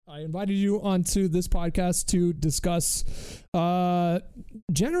I invited you onto this podcast to discuss,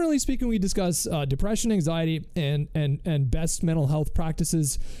 generally speaking, we discuss depression, anxiety, and best mental health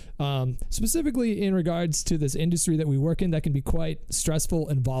practices, specifically in regards to this industry that we work in that can be quite stressful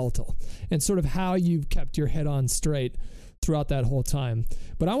and volatile, and sort of how you've kept your head on straight throughout that whole time.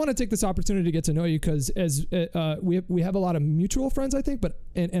 But I want to take this opportunity to get to know you because as we have a lot of mutual friends, I think,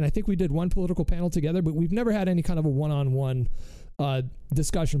 and I think we did one political panel together, but we've never had any kind of a one-on-one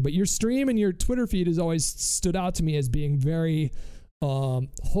discussion. But your stream and your Twitter feed has always stood out to me as being very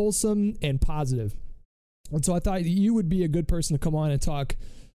wholesome and positive. And so I thought you would be a good person to come on and talk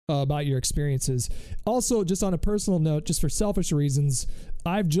about your experiences. Also, just on a personal note, just for selfish reasons,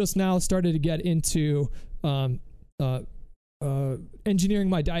 I've just now started to get into engineering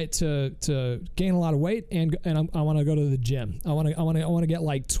my diet to gain a lot of weight, and I want to go to the gym. I want to get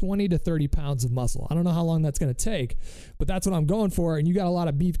like 20 to 30 pounds of muscle. I don't know how long that's going to take, but that's what I'm going for. And you got a lot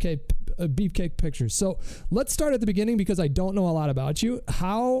of beefcake pictures. So let's start at the beginning because I don't know a lot about you.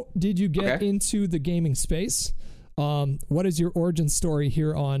 How did you get into the gaming space? What is your origin story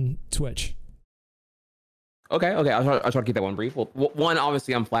here on Twitch? Okay. I'll try to keep that one brief. Well, one,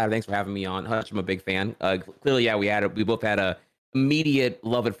 obviously, I'm flattered. Thanks for having me on. Hutch, I'm a big fan. Clearly, yeah, we both had a immediate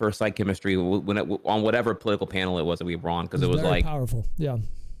love at first sight chemistry on whatever political panel it was that we were on, because it was very like powerful.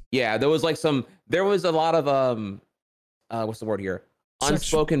 Yeah. There was a lot of what's the word here?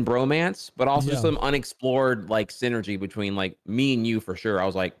 Unspoken bromance, but also some unexplored like synergy between like me and you for sure. I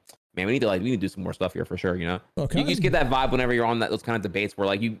was like, man, we need to do some more stuff here for sure. You know, you just get that vibe whenever you're on those kind of debates where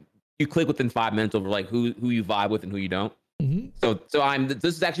like you click within 5 minutes over like who you vibe with and who you don't. Mm-hmm. So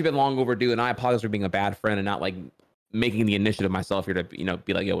this has actually been long overdue, and I apologize for being a bad friend and not like making the initiative myself here to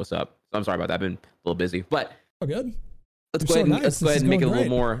be like, yo, what's up? So I'm sorry about that. I've been a little busy, but good. Let's go ahead and make it a little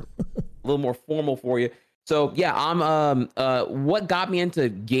more formal for you. So yeah, I'm what got me into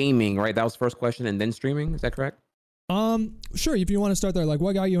gaming, right? That was the first question, and then streaming. Is that correct? Sure. If you want to start there, like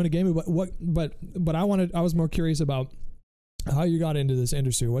what got you into gaming, but I was more curious about how you got into this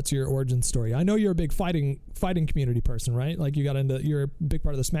industry. What's your origin story? I know you're a big fighting community person, right? Like you're a big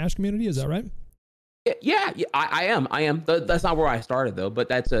part of the Smash community. Is that right? Yeah, I am. That's not where I started though, but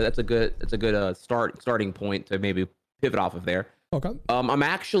that's a good starting point to maybe pivot off of there. Okay. I'm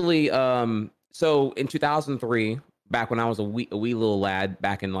actually so in 2003, back when I was a wee little lad,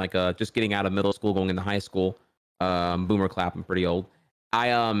 back in like just getting out of middle school, going into high school, boomer clap, I'm pretty old.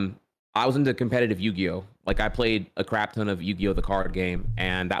 I was into competitive Yu-Gi-Oh! Like I played a crap ton of Yu-Gi-Oh! The card game,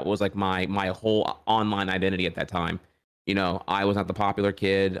 and that was like my whole online identity at that time. You know, I was not the popular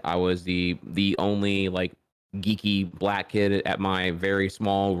kid. I was the only like geeky black kid at my very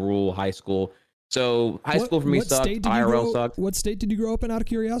small rural high school. So high school for me sucked. IRL sucked. What state did you grow up in, out of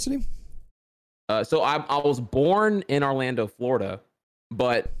curiosity? So I was born in Orlando, Florida,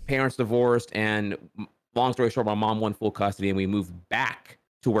 but parents divorced, and long story short, my mom won full custody, and we moved back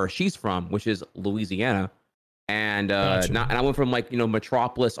to where she's from, which is Louisiana. And Gotcha. and I went from like,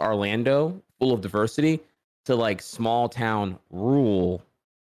 metropolis Orlando, full of diversity, to like small town rural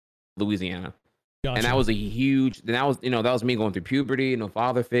Louisiana. Gotcha. And that was that was me going through puberty, no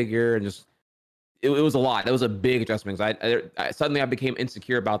father figure, and just it was a lot. That was a big adjustment. I suddenly I became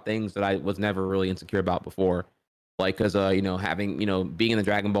insecure about things that I was never really insecure about before. Like, cause having, being in the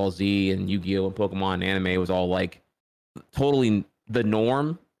Dragon Ball Z and Yu-Gi-Oh! And Pokemon and anime was all like totally the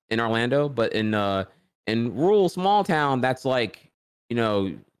norm in Orlando, but in rural small town, that's like,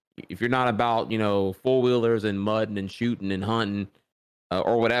 if you're not about, four-wheelers and mud and shooting and hunting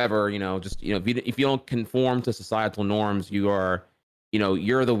or whatever, if you don't conform to societal norms, you are,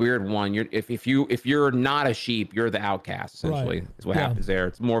 you're the weird one. If you're not a sheep, you're the outcast, essentially. Right. Is what happens there.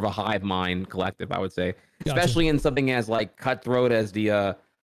 It's more of a hive mind collective, I would say. Gotcha. Especially in something as like cutthroat as the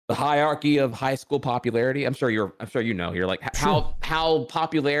hierarchy of high school popularity. I'm sure you're like how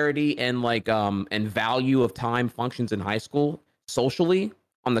popularity and like and value of time functions in high school socially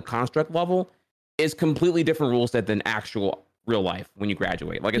on the construct level is completely different rule set than actual real life when you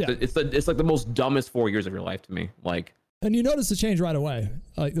graduate. Like it's like the most dumbest 4 years of your life to me. Like, and you notice the change right away.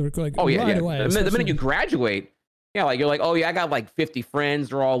 Like oh yeah, right away. The minute you graduate, like you're like, oh yeah, I got like 50 friends.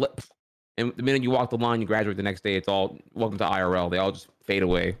 They're all and the minute you walk the line, you graduate the next day, it's all welcome to IRL. They all just fade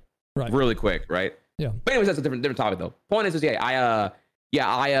away really quick, right? Yeah. But anyways, that's a different topic though. Point is I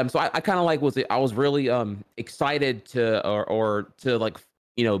kind of like I was really excited to like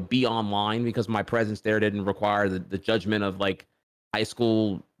be online because my presence there didn't require the judgment of like high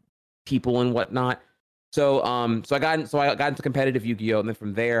school people and whatnot. So I got into competitive Yu-Gi-Oh! And then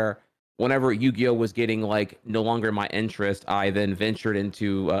from there, whenever Yu-Gi-Oh! Was getting like no longer my interest, I then ventured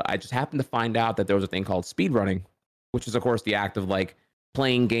into I just happened to find out that there was a thing called speedrunning, which is of course the act of like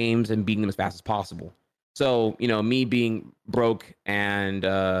playing games and beating them as fast as possible. So, you know, me being broke and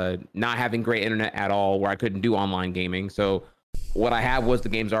not having great internet at all, where I couldn't do online gaming. So what I have was the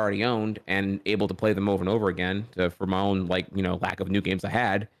games I already owned and able to play them over and over again for my own, like, you know, lack of new games I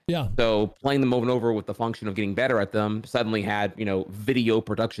had. Yeah. So playing them over and over with the function of getting better at them suddenly had, you know, video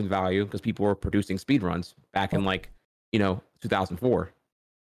production value because people were producing speedruns back in, like, you know, 2004.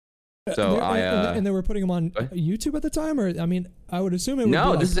 So and they were putting them on YouTube at the time, or I mean, I would assume it would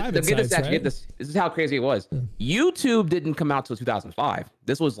no. be This on is private sites, right? this is how crazy it was. YouTube didn't come out till 2005.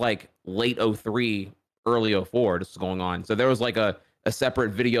 This was like late 03, early 04. This was going on. So there was like a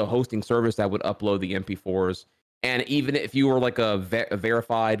separate video hosting service that would upload the MP4s, and even if you were like a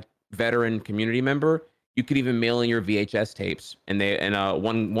verified veteran community member, you could even mail in your VHS tapes, and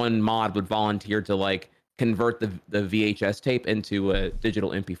one mod would volunteer to like convert the VHS tape into a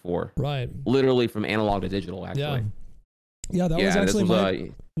digital MP4. Right. Literally from analog to digital, actually. Yeah, that was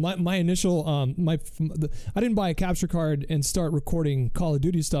actually my initial I didn't buy a capture card and start recording Call of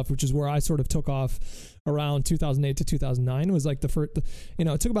Duty stuff, which is where I sort of took off around 2008 to 2009. It was like the first, you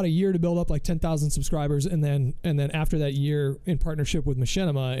know, it took about a year to build up like 10,000 subscribers, and then after that year, in partnership with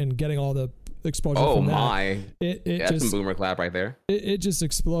Machinima and getting all the exposure from that, it that's just some boomer clap right there. It just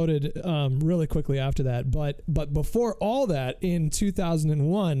exploded really quickly after that. But before all that, in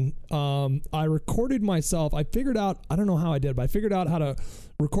 2001, I recorded myself. I figured out, I don't know how I did, but I figured out how to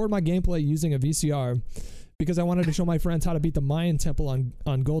record my gameplay using a VCR because I wanted to show my friends how to beat the Mayan temple on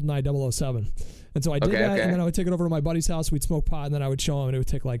GoldenEye 007. And so I did that, and then I would take it over to my buddy's house. We'd smoke pot, and then I would show him, and it would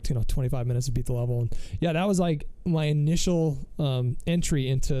take like 25 minutes to beat the level. And yeah, that was like my initial entry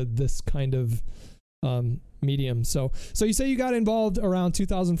into this kind of medium. So you say you got involved around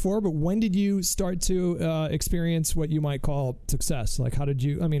 2004, but when did you start to experience what you might call success? Like, how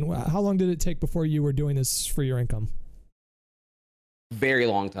long did it take before you were doing this for your income? Very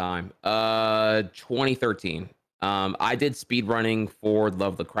long time. 2013. I did speed running for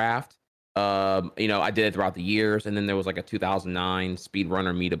Love the Craft. You know, I did it throughout the years, and then there was like a 2009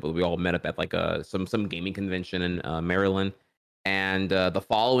 speedrunner meetup where we all met up at like some gaming convention in Maryland. And the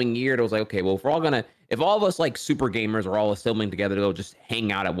following year, it was like, okay, well, if all of us like super gamers are all assembling together to go just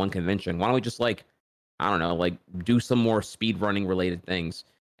hang out at one convention, why don't we just like, I don't know, like do some more speed running related things?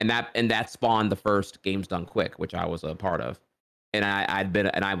 And that spawned the first Games Done Quick, which I was a part of, and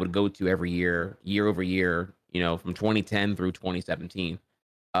I would go to every year over year, you know, from 2010 through 2017.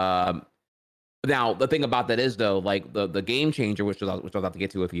 Now the thing about that is though, like the game changer, which I was about to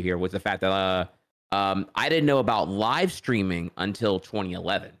get to with you here, was the fact that I didn't know about live streaming until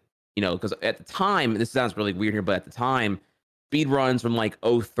 2011. You know, because at the time, this sounds really weird here, but at the time, speed runs from like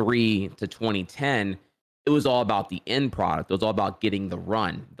 03 to 2010, it was all about the end product. It was all about getting the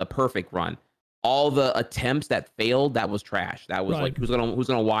run, the perfect run. All the attempts that failed, that was trash. That was like, who's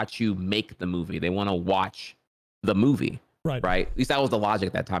gonna watch you make the movie? They want to watch the movie, right? At least that was the logic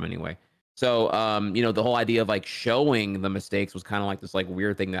at that time, anyway. So, you know, the whole idea of like showing the mistakes was kind of like this like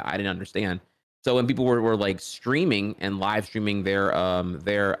weird thing that I didn't understand. So when people were like streaming and live streaming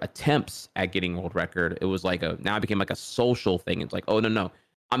their attempts at getting world record, it was like now it became like a social thing. It's like, oh no,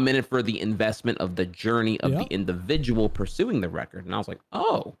 I'm in it for the investment of the journey of the individual pursuing the record. And I was like,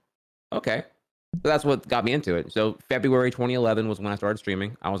 oh, okay. So that's what got me into it. So February 2011 was when I started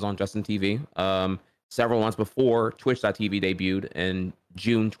streaming. I was on Justin TV several months before Twitch.tv debuted in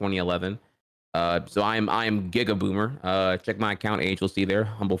June 2011. So I'm Giga Boomer. Check my account age, you'll see there,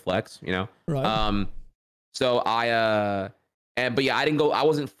 humble flex, you know. Right. So I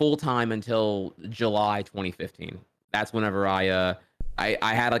wasn't full time until July 2015. That's whenever I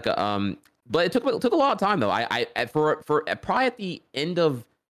had like a but it took a lot of time though. I for probably at the end of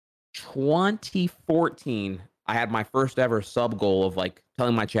 2014, I had my first ever sub goal of like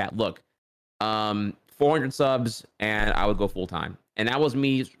telling my chat, look, 400 subs and I would go full time. And that was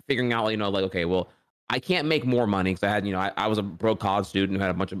me figuring out, you know, like, okay, well, I can't make more money because I had, you know, I was a broke college student who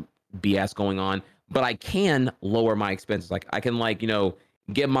had a bunch of BS going on, but I can lower my expenses. Like I can, like, you know,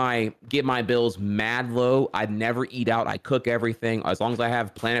 get my bills mad low. I'd never eat out. I cook everything as long as I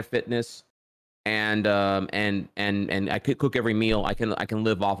have Planet Fitness and I could cook every meal. I can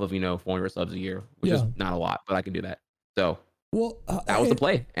live off of, you know, 400 subs a year, which is not a lot, but I can do that. So well, that was the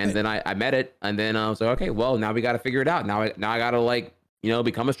play. And then I met it, and then I was like, okay, well, now we got to figure it out. Now I got to, like, you know,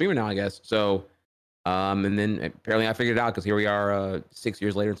 become a streamer now, I guess. So, and then apparently I figured it out because here we are 6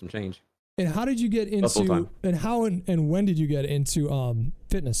 years later and some change. And how did you get into, and how and when did you get into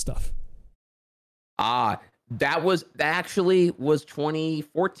fitness stuff? That actually was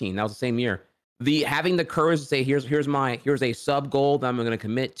 2014. That was the same year. Having the courage to say, here's a sub goal that I'm going to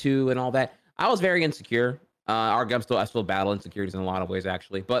commit to and all that. I was very insecure. I still battle insecurities in a lot of ways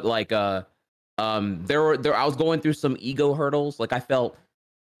actually, but like I was going through some ego hurdles. Like I felt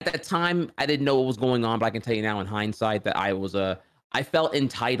at that time I didn't know what was going on, but I can tell you now in hindsight that I felt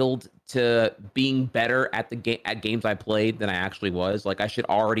entitled to being better at games I played than I actually was. Like I should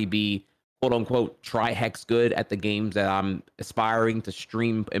already be quote unquote try hex good at the games that I'm aspiring to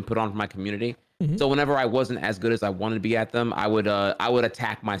stream and put on for my community. Mm-hmm. So whenever I wasn't as good as I wanted to be at them, I would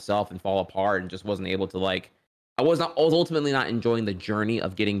attack myself and fall apart and just wasn't able to like I was ultimately not enjoying the journey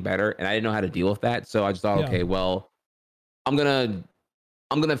of getting better, and I didn't know how to deal with that. So I just thought, okay, well, I'm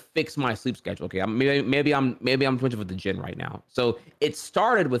gonna fix my sleep schedule. Okay, maybe I'm too much of a degen right now. So it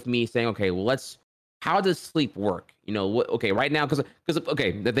started with me saying, okay, well, how does sleep work? You know, what? Okay, right now, because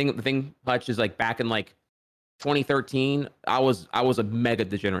okay, the thing, Hutch, is like back in like 2013, I was a mega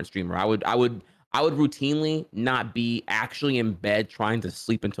degenerate streamer. I would routinely not be actually in bed trying to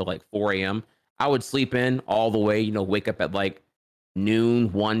sleep until like 4 a.m. I would sleep in all the way, you know, wake up at like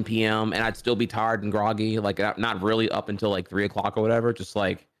noon, 1 p.m. and I'd still be tired and groggy, like not really up until like 3 o'clock or whatever, just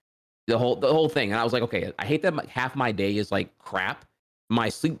like the whole thing. And I was like, okay, I hate that half my day is like crap. My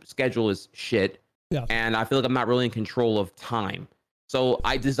sleep schedule is shit. Yeah. And I feel like I'm not really in control of time. So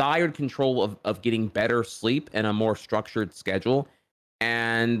I desired control of getting better sleep and a more structured schedule.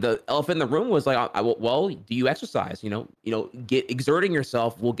 And the elephant in the room was like, well, do you exercise? You know, exerting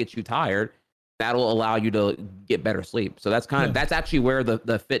yourself will get you tired. That'll allow you to get better sleep. So that's that's actually where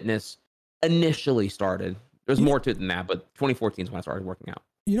the fitness initially started. There's more to it than that, but 2014 is when I started working out.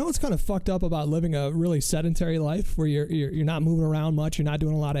 You know what's kind of fucked up about living a really sedentary life where you're not moving around much, you're not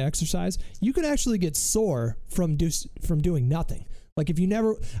doing a lot of exercise? You can actually get sore from doing nothing. Like if you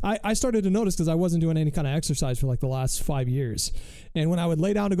never, I started to notice because I wasn't doing any kind of exercise for like the last 5 years. And when I would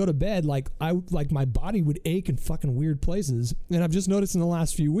lay down to go to bed, like my body would ache in fucking weird places. And I've just noticed in the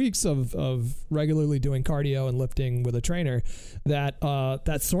last few weeks of regularly doing cardio and lifting with a trainer that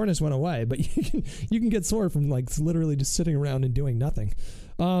that soreness went away. But you can get sore from like literally just sitting around and doing nothing.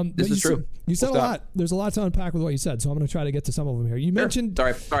 This is true. You said a lot. There's a lot to unpack with what you said, so I'm going to try to get to some of them here. You mentioned.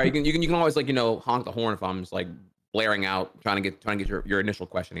 Sorry. You can always like honk the horn if I'm just like blaring out trying to get your initial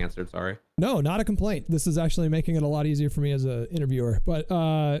question answered. Sorry. No, not a complaint. This is actually making it a lot easier for me as an interviewer. But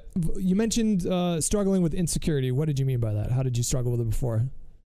you mentioned struggling with insecurity. What did you mean by that? How did you struggle with it before?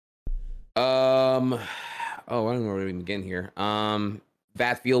 I don't know where to even begin here.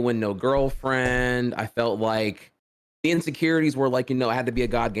 That feel when no girlfriend. I felt like the insecurities were like, I had to be a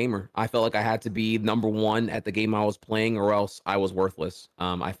god gamer. I felt like I had to be number one at the game I was playing or else I was worthless.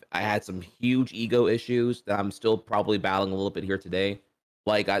 I had some huge ego issues that I'm still probably battling a little bit here today.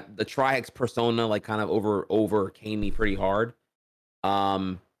 Like the Trihex persona like kind of overcame me pretty hard.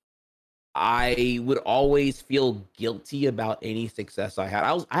 I would always feel guilty about any success I had.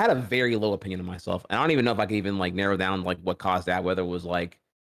 I had a very low opinion of myself. And I don't even know if I could even like narrow down like what caused that, whether it was like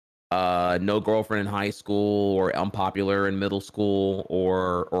no girlfriend in high school or unpopular in middle school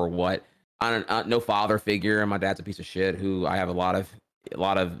or what. I don't no father figure, and my dad's a piece of shit who I have a lot of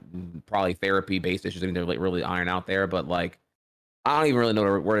probably therapy based issues I need to like really iron out there, but like I don't even really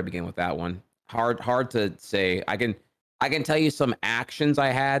know where to begin with that one. Hard to say. I can tell you some actions I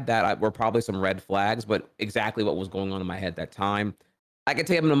had that were probably some red flags, but exactly what was going on in my head that time. I can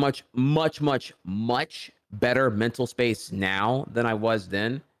tell you I'm in a much better mental space now than I was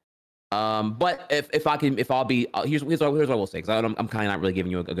then. But here's what I will say, because I'm kind of not really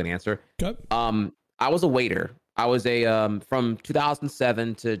giving you a good answer. Okay. I was a waiter. I was from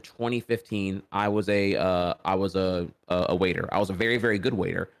 2007 to 2015. I was a waiter. I was a very, very good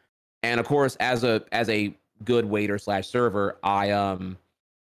waiter, and of course, as a good waiter / server,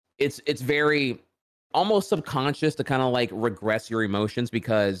 it's very almost subconscious to kind of like regress your emotions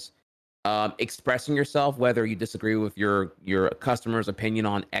because expressing yourself, whether you disagree with your customer's opinion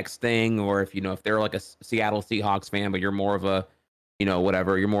on X thing, or if they're like a Seattle Seahawks fan, but you're more of a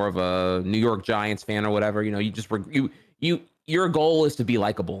you're more of a New York Giants fan or whatever, your goal is to be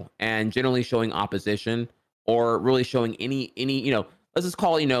likable, and generally showing opposition or really showing any let's just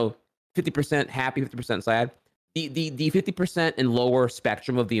call 50% happy, 50% sad. The 50% and lower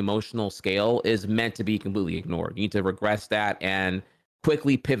spectrum of the emotional scale is meant to be completely ignored. You need to regress that and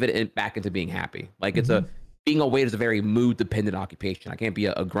quickly pivot it back into being happy. Like being a waiter is a very mood dependent occupation. I can't be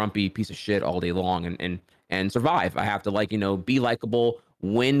a grumpy piece of shit all day long and survive. I have to be likable,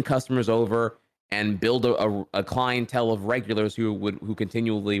 win customers over, and build a clientele of regulars who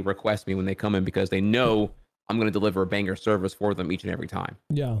continually request me when they come in because they know I'm going to deliver a banger service for them each and every time.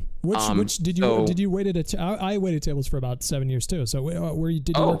 Yeah. Which did you wait at I waited tables for about 7 years too. So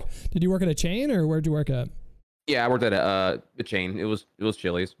did you work at a chain or where'd you work at? Yeah, I worked at a chain. It was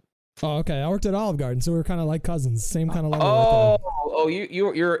Chili's. Oh, okay. I worked at Olive Garden, so we were kind of like cousins, same kind of level.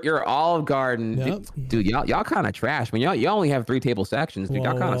 You're Olive Garden, Yep. dude. Y'all kind of trash. When y'all only have 3 table sections, dude.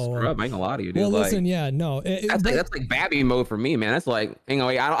 Y'all kind of screw up. I ain't gonna lie to you, dude. Well, like, listen, yeah, no, that's like Babby mode for me, man. That's like,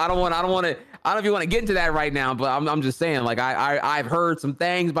 anyway, I don't want to. I don't know if you want to get into that right now, but I'm just saying, like, I've heard some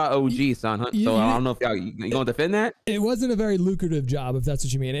things about OG, son. So I don't know if you gonna defend that. It wasn't a very lucrative job, if that's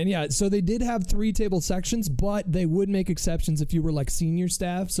what you mean. And yeah, so they did have 3 table sections, but they would make exceptions if you were like senior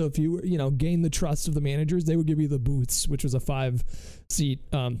staff. So if you were, gain the trust of the managers, they would give you the booths, which was a 5-seat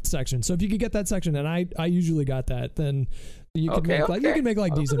section. So if you could get that section, and I usually got that, then you could make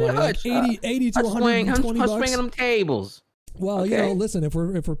like decent money, like 80 to 120 bucks. Swinging them tables. Well, listen, if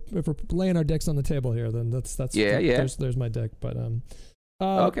we're laying our dicks on the table here, then that's there's my dick. But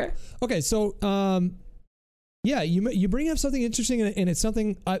okay. So you bring up something interesting, and it's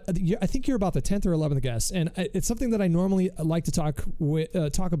something I think you're about the 10th or 11th guest, and it's something that I normally like to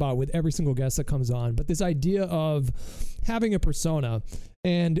talk about with every single guest that comes on. But this idea of having a persona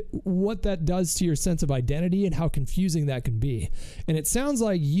and what that does to your sense of identity and how confusing that can be. And it sounds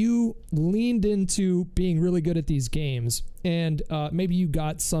like you leaned into being really good at these games, and maybe you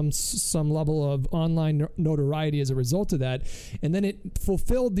got some level of online notoriety as a result of that, and then it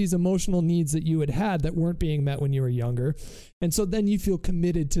fulfilled these emotional needs that you had that weren't being met when you were younger. And so then you feel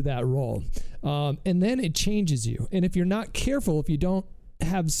committed to that role. And then it changes you. And if you're not careful, if you don't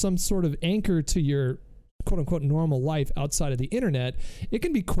have some sort of anchor to your quote unquote normal life outside of the internet, it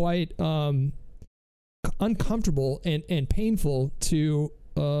can be quite uncomfortable and painful to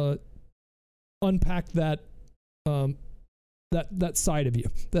unpack that side of you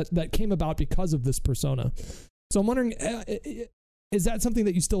that came about because of this persona. So I'm wondering, is that something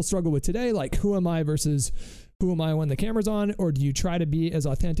that you still struggle with today? Like, who am I versus who am I when the camera's on? Or do you try to be as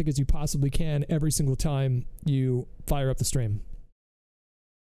authentic as you possibly can every single time you fire up the stream?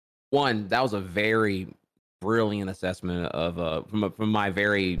 One, that was a very brilliant assessment of from my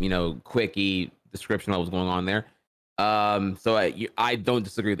very quickie description of what was going on there. So I don't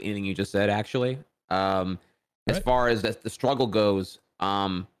disagree with anything you just said, actually. As far as the struggle goes,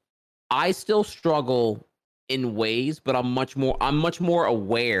 I still struggle in ways, but I'm much more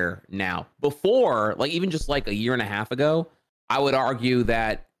aware now. Before, like even just like a year and a half ago, I would argue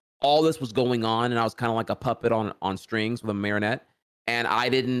that all this was going on and I was kind of like a puppet on strings with a marionette. And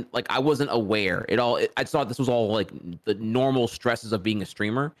I wasn't aware. I thought this was all like the normal stresses of being a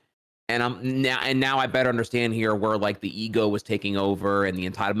streamer. And now I better understand here where like the ego was taking over and the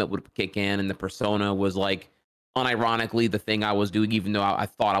entitlement would kick in and the persona was like unironically the thing I was doing, even though I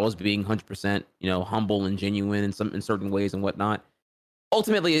thought I was being 100%, humble and genuine in certain ways and whatnot.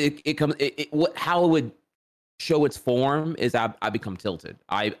 Ultimately, how it would show its form is I become tilted.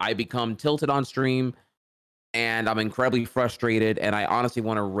 I become tilted on stream. And I'm incredibly frustrated, and I honestly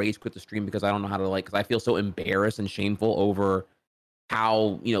want to rage quit the stream because I don't know how to because I feel so embarrassed and shameful over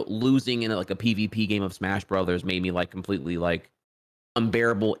how losing in like a PvP game of Smash Brothers made me like completely like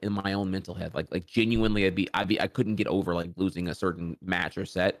unbearable in my own mental head. Like genuinely, I couldn't get over like losing a certain match or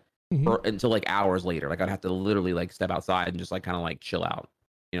set until like hours later. Like I'd have to literally like step outside and just like kind of like chill out.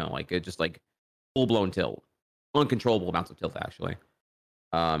 Like it just like full blown tilt, uncontrollable amounts of tilt actually.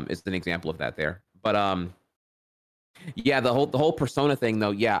 Is an example of that there, but yeah, the whole persona thing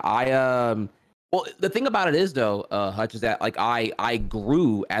though. Yeah, well, the thing about it is though, Hutch, is that like I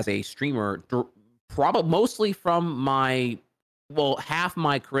grew as a streamer, probably mostly from half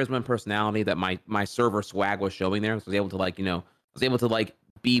my charisma and personality that my server swag was showing there. So I was able to like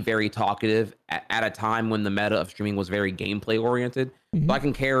be very talkative at a time when the meta of streaming was very gameplay oriented. So I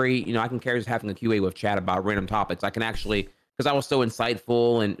can carry just having a QA with chat about random topics. I can actually. Because I was so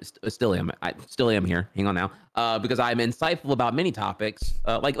insightful and I still am here. Hang on now. Because I'm insightful about many topics,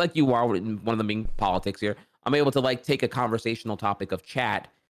 like you are, one of them being politics here. I'm able to like take a conversational topic of chat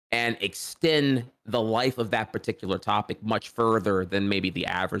and extend the life of that particular topic much further than maybe the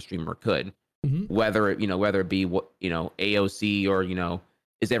average streamer could. Whether it be AOC or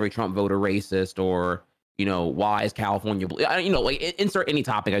is every Trump voter racist or why is California like insert any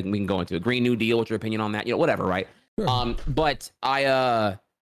topic we can go into. A Green New Deal, what's your opinion on that? Whatever, right? Sure. But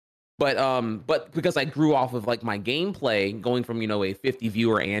because I grew off of like my gameplay going from a 50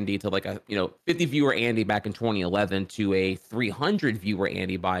 viewer Andy to like a 50 viewer Andy back in 2011 to a 300 viewer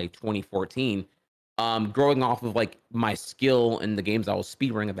Andy by 2014, growing off of like my skill in the games I was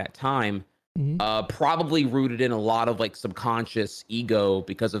speedrunning at that time, probably rooted in a lot of like subconscious ego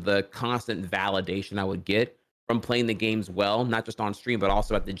because of the constant validation I would get from playing the games well, not just on stream but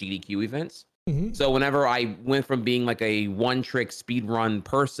also at the GDQ events. So whenever I went from being like a one-trick speedrun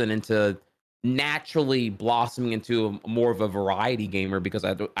person into naturally blossoming into more of a variety gamer because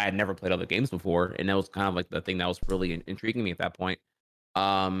I had never played other games before, and that was kind of like the thing that was really intriguing me at that point.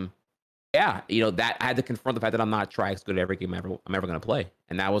 Yeah, that I had to confront the fact that I'm not trying as good at every game I'm ever going to play,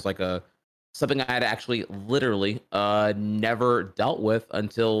 and that was like something I had actually literally never dealt with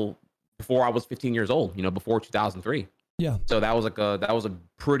until before I was 15 years old. Before 2003. Yeah. So that was a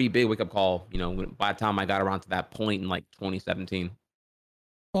pretty big wake up call. By the time I got around to that point in like 2017.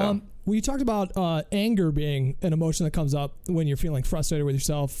 Well, you talked about anger being an emotion that comes up when you're feeling frustrated with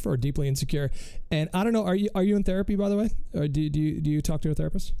yourself or deeply insecure. And I don't know, are you in therapy, by the way? Or do you talk to a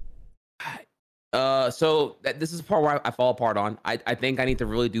therapist? So this is the part where I fall apart on. I think I need to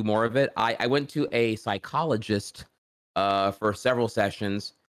really do more of it. I went to a psychologist for several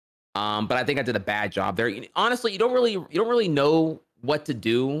sessions, but I think I did a bad job there. Honestly, you don't really know what to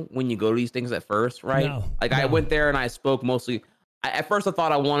do when you go to these things at first, right? No. I went there and I spoke mostly. At first, I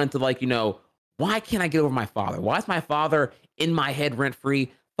thought I wanted to why can't I get over my father? Why is my father in my head rent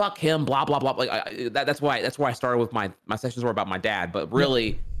free? Fuck him, blah blah blah. That's why I started with my sessions were about my dad, but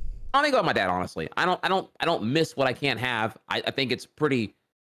really. I don't think about my dad, honestly. I don't miss what I can't have. I think it's pretty.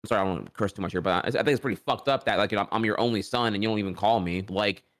 I'm sorry, I don't want to curse too much here, but I think it's pretty fucked up that I'm your only son and you don't even call me.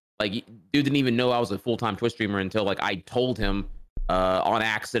 Like dude didn't even know I was a full-time Twitch streamer until I told him on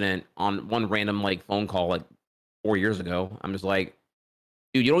accident on one random phone call 4 years ago. I'm just like,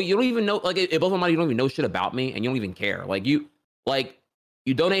 dude, you don't even know if both my money, you don't even know shit about me and you don't even care. You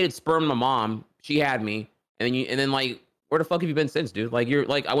donated sperm to my mom, she had me, and then where the fuck have you been since, dude?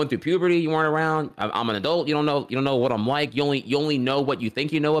 I went through puberty, you weren't around. I'm an adult, you don't know what I'm like. You only know what you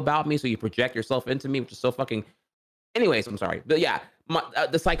think you know about me, so you project yourself into me, which is so fucking. Anyways, I'm sorry, but yeah,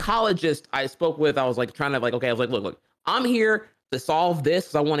 the psychologist I spoke with, I was trying to okay, I was like, look, I'm here to solve this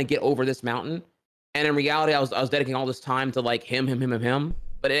because I want to get over this mountain, and in reality, I was dedicating all this time to him,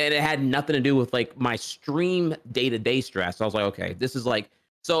 but it had nothing to do with my stream day-to-day stress. So I was like, okay, this is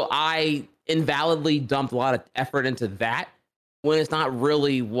so I invalidly dumped a lot of effort into that when it's not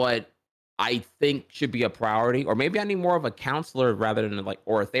really what I think should be a priority, or maybe I need more of a counselor rather than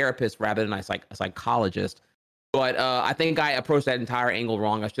or a therapist rather than a psychologist. But I think I approached that entire angle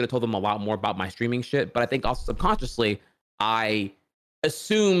wrong. I should have told them a lot more about my streaming shit. But I think also subconsciously I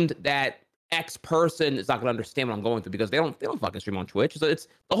assumed that X person is not going to understand what I'm going through because they don't fucking stream on Twitch. So it's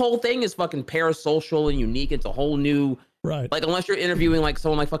the whole thing is fucking parasocial and unique. It's a whole new. Right. Unless you're interviewing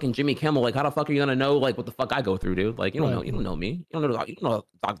someone like fucking Jimmy Kimmel, how the fuck are you gonna know what the fuck I go through, dude? You don't know, you don't know me. You don't know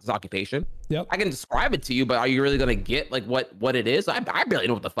this occupation. Yep. I can describe it to you, but are you really gonna get what it is? I barely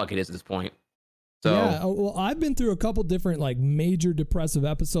know what the fuck it is at this point. So yeah, well, I've been through a couple different major depressive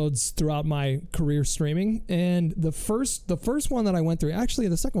episodes throughout my career streaming, and the first one that I went through, actually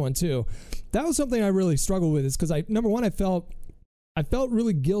the second one too, that was something I really struggled with. Is because number one, I felt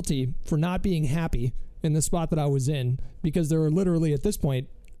really guilty for not being happy in the spot that I was in, because there were literally at this point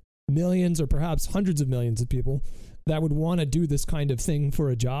millions or perhaps hundreds of millions of people that would want to do this kind of thing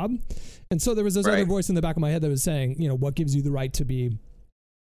for a job. And so there was this other voice in the back of my head that was saying, what gives you the right to be,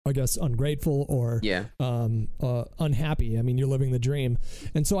 I guess, ungrateful or unhappy? I mean, you're living the dream.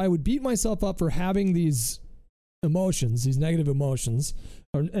 And so I would beat myself up for having these emotions, these negative emotions,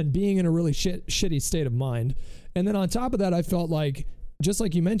 and being in a really shitty state of mind. And then on top of that, I felt just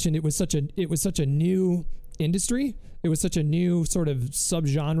like you mentioned, it was such a new industry. It was such a new sort of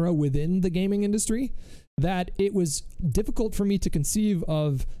subgenre within the gaming industry that it was difficult for me to conceive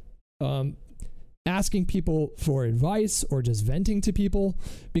of asking people for advice or just venting to people.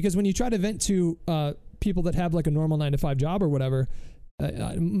 Because when you try to vent to people that have a normal 9-to-5 job or whatever,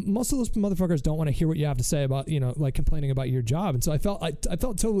 most of those motherfuckers don't want to hear what you have to say about, complaining about your job. And so I felt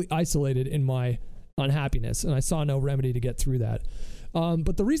totally isolated in my unhappiness, and I saw no remedy to get through that.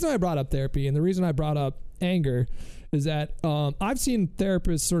 But the reason I brought up therapy and the reason I brought up anger is that I've seen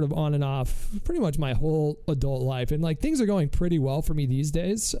therapists sort of on and off pretty much my whole adult life. And things are going pretty well for me these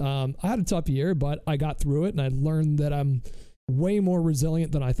days. I had a tough year, but I got through it and I learned that I'm way more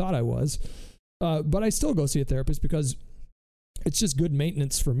resilient than I thought I was. But I still go see a therapist because it's just good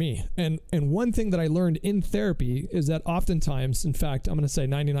maintenance for me. And one thing that I learned in therapy is that oftentimes, in fact, I'm going to say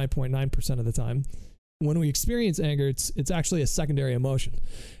 99.9% of the time, when we experience anger, it's actually a secondary emotion,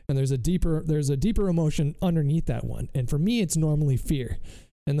 and there's a deeper emotion underneath that one. And for me, it's normally fear.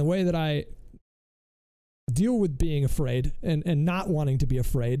 And the way that I deal with being afraid and not wanting to be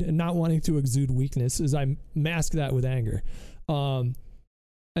afraid and not wanting to exude weakness is I mask that with anger. And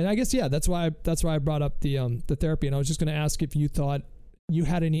I guess that's why I brought up the therapy. And I was just going to ask if you thought you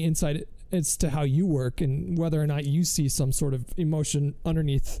had any insight as to how you work and whether or not you see some sort of emotion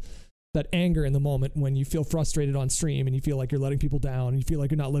underneath that anger in the moment when you feel frustrated on stream and you feel like you're letting people down and you feel like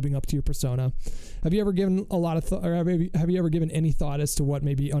you're not living up to your persona. Have you ever given a lot of thought, or have you ever given any thought as to what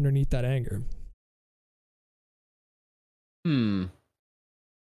may be underneath that anger?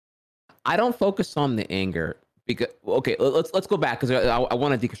 I don't focus on the anger because okay, let's go back because I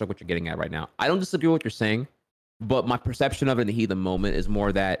want to deconstruct what you're getting at right now. I don't disagree with what you're saying, but my perception of it in the heat of the moment is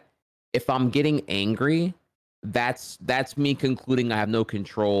more that if I'm getting angry, that's me concluding I have no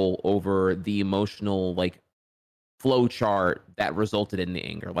control over the emotional like flow chart that resulted in the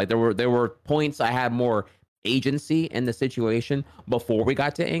anger. Like there were points I had more agency in the situation before we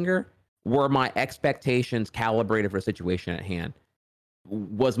got to anger. Were my expectations calibrated for the situation at hand?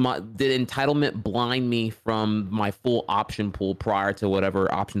 Did entitlement blind me from my full option pool prior to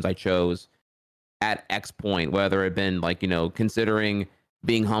whatever options I chose at X point, whether it had been like, considering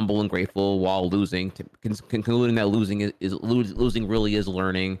being humble and grateful while losing, concluding that losing losing really is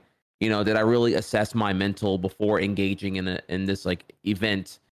learning. Did I really assess my mental before engaging in this like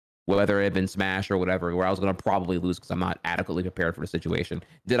event, whether it had been Smash or whatever, where I was going to probably lose because I'm not adequately prepared for the situation?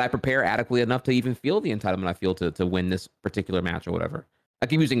 Did I prepare adequately enough to even feel the entitlement I feel to win this particular match or whatever? I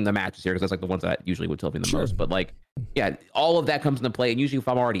keep using the matches here because that's like the ones that usually would tell me the most. But like, yeah, all of that comes into play. And usually if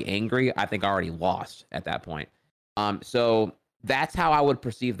I'm already angry, I think I already lost at that point. So that's how I would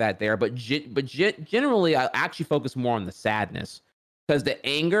perceive that there. But generally, I actually focus more on the sadness because the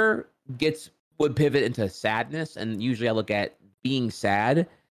anger would pivot into sadness. And usually I look at being sad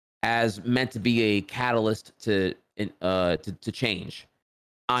as meant to be a catalyst to change.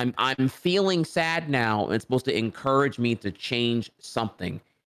 I'm feeling sad now, and it's supposed to encourage me to change something.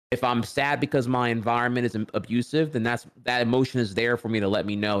 If I'm sad because my environment is abusive, then that emotion is there for me to let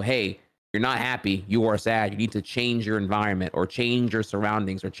me know, hey, you're not happy, you are sad. You need to change your environment or change your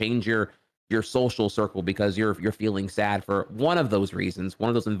surroundings or change your social circle because you're feeling sad for one of those reasons, one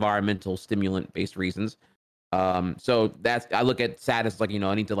of those environmental stimulant-based reasons. So I look at sadness like,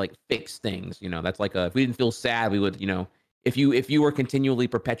 I need to like fix things. That's like if we didn't feel sad, we would, if you were continually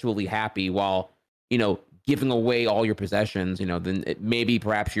perpetually happy while giving away all your possessions, then maybe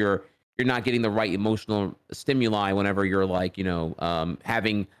perhaps you're not getting the right emotional stimuli whenever you're like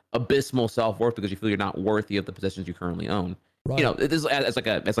having abysmal self-worth because you feel you're not worthy of the possessions you currently own. Right. This is as like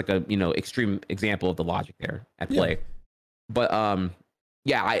a extreme example of the logic there at play. But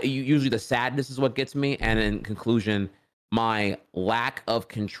usually the sadness is what gets me, and in conclusion, my lack of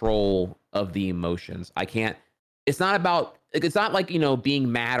control of the emotions. It's not like,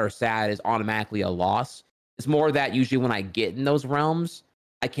 being mad or sad is automatically a loss. It's more that usually when I get in those realms,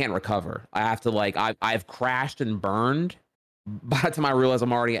 I can't recover. I have to I've crashed and burned by the time I realize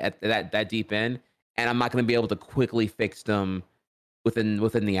I'm already at that deep in, and I'm not going to be able to quickly fix them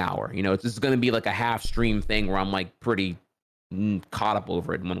within the hour. It's just going to be like a half stream thing where I'm like pretty caught up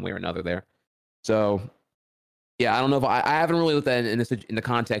over it in one way or another there. So yeah, I don't know if I haven't really looked at it in the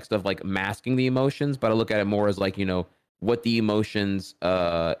context of like masking the emotions, but I look at it more as like, what the emotions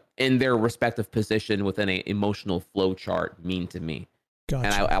in their respective position within an emotional flow chart mean to me. Gotcha.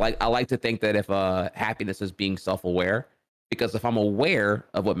 And I like to think that if happiness is being self-aware, because if I'm aware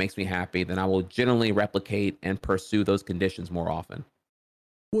of what makes me happy, then I will generally replicate and pursue those conditions more often.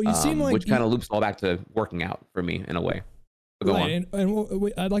 Well, you seem like which kind of loops all back to working out for me in a way. Right,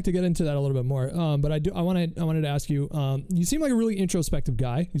 and I'd like to get into that a little bit more. But I wanted to ask you. You seem like a really introspective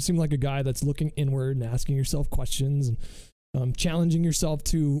guy. You seem like a guy that's looking inward and asking yourself questions and challenging yourself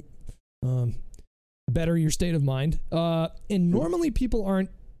to better your state of mind. And normally people aren't.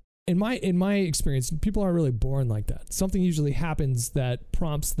 In my experience, people aren't really born like that. Something usually happens that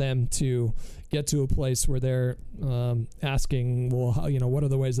prompts them to get to a place where they're asking, well, what are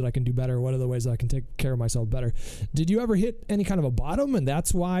the ways that I can do better? What are the ways that I can take care of myself better? Did you ever hit any kind of a bottom, and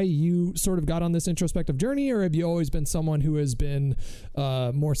that's why you sort of got on this introspective journey, or have you always been someone who has been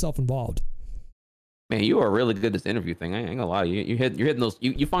more self-involved? Man, you are really good at this interview thing. I ain't gonna lie, you're hitting those.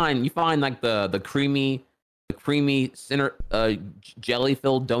 You find like the creamy center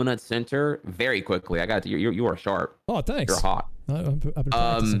jelly-filled donut center very quickly. I got you are sharp. Oh, thanks. You're hot. I've been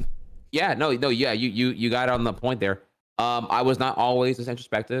practicing. Yeah, no, yeah, you got it on the point there. I was not always this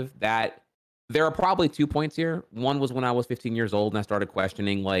introspective. That there are probably 2 points here. One was when I was 15 years old and I started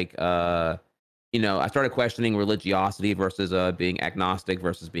questioning I started questioning religiosity versus being agnostic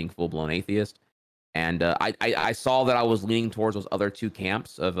versus being full-blown atheist. And I saw that I was leaning towards those other two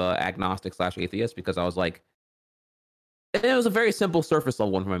camps of agnostic/atheist because I was like, and it was a very simple surface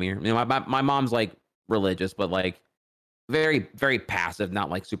level one for me. My mom's like religious, but like very, very passive, not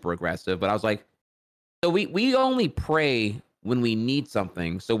like super aggressive. But I was like, so we only pray when we need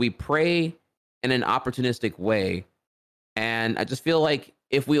something. So we pray in an opportunistic way And I just feel like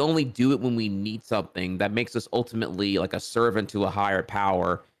if we only do it when we need something, that makes us ultimately like a servant to a higher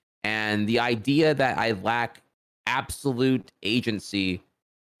power. And the idea that I lack absolute agency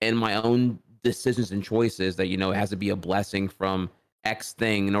in my own decisions and choices, that, it has to be a blessing from X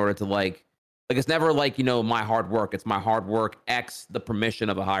thing in order to like it's never like, my hard work. It's my hard work X the permission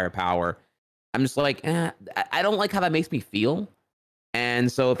of a higher power. I'm just like, I don't like how that makes me feel.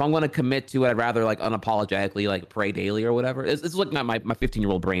 And so if I'm going to commit to it, I'd rather like unapologetically like pray daily or whatever. It's like my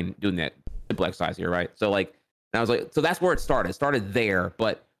 15-year-old brain doing that simple exercise here, right? So like, and I was like, so that's where it started. It started there,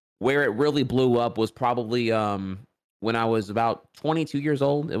 but where it really blew up was probably when I was about 22 years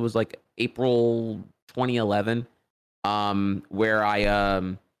old. It was like April 2011, where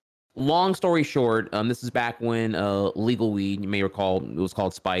I long story short, this is back when legal weed, you may recall, it was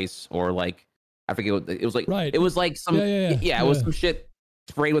called Spice, or like I forget what it was like. Right. It was like some, yeah, it was some shit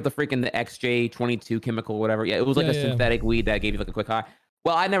sprayed with the XJ22 chemical, whatever. Yeah, it was like a synthetic weed that gave you like a quick high.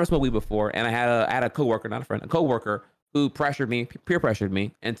 Well, I never smoked weed before, and I had a coworker, not a friend, a coworker who peer pressured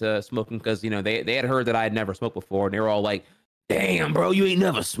me into smoking because they had heard that I had never smoked before, and they were all like, "Damn, bro, you ain't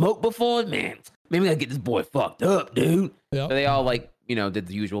never smoked before, man. Maybe I gotta get this boy fucked up, dude." Yep. So they all like, did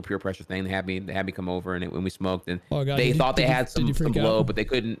the usual peer pressure thing. They had me come over, and when we smoked, and they thought they had some blow, but they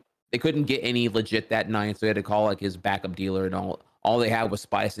couldn't get any legit that night, so they had to call like his backup dealer, and all they had was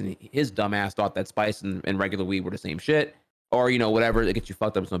Spice, and his dumbass thought that Spice and regular weed were the same shit, or whatever, that gets you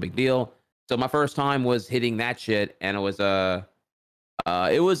fucked up, it's no big deal. So my first time was hitting that shit, and it was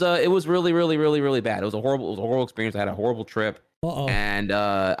really, really, really, really bad. It was a horrible experience. I had a horrible trip. And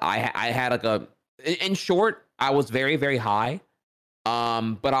I had like in short, I was very, very high,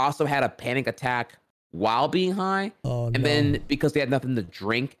 but I also had a panic attack while being high. And then because they had nothing to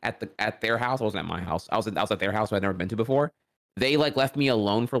drink at their house, I wasn't at my house. I was at their house, I'd never been to before. They like left me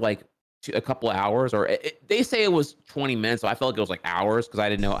alone for like a couple of hours, or they say it was 20 minutes. So I felt like it was like hours because I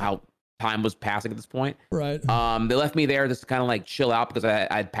didn't know how time was passing at this point. Right. They left me there just to kind of like chill out because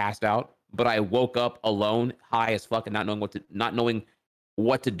I'd passed out, but I woke up alone, high as fuck, and not knowing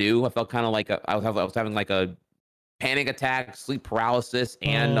what to do. I felt kind of like I was having like a panic attack, sleep paralysis,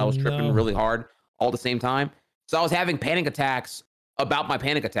 and I was tripping really hard all at the same time. So I was having panic attacks about my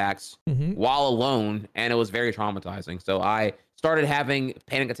panic attacks while alone, and it was very traumatizing. So I started having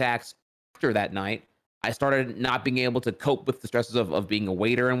panic attacks after that night. I started not being able to cope with the stresses of being a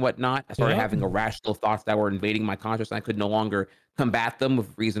waiter and whatnot. I started having irrational thoughts that were invading my consciousness. I could no longer combat them with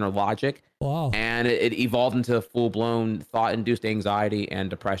reason or logic. Wow. And it evolved into full-blown thought-induced anxiety and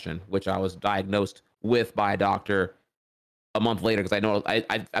depression, which I was diagnosed with by a doctor a month later because I know I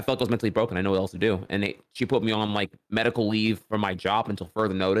felt I was mentally broken. I know what else to do. And she put me on like medical leave from my job until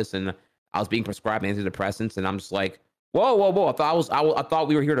further notice. And I was being prescribed antidepressants. And I'm just like, whoa. I thought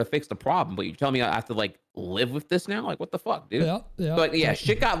we were here to fix the problem, but you tell me I have to like live with this now? Like, what the fuck, dude? Yeah. But yeah,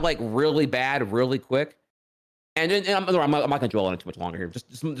 shit got like really bad really quick. And I'm not gonna dwell on it too much longer here.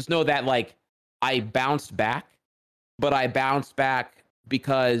 Just know that like I bounced back, but I bounced back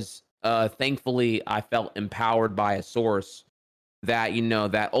because thankfully I felt empowered by a source that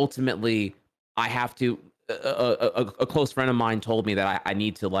that ultimately I have to. A close friend of mine told me that I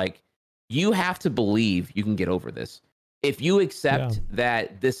need to like, you have to believe you can get over this. If you accept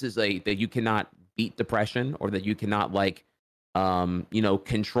that this is that you cannot beat depression, or that you cannot like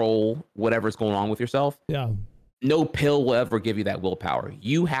control whatever's going on with yourself. No pill will ever give you that willpower.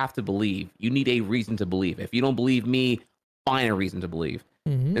 You have to believe. You need a reason to believe. If you don't believe me, find a reason to believe.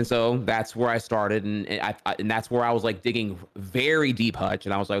 And so that's where I started, and that's where I was like digging very deep, Hutch,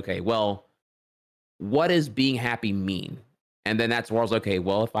 and I was like, okay, well, what does being happy mean? And then that's where I was like, okay,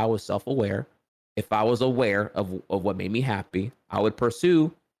 well, if I was self-aware, if I was aware of what made me happy, I would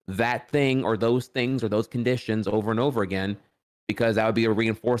pursue that thing or those things or those conditions over and over again, because that would be a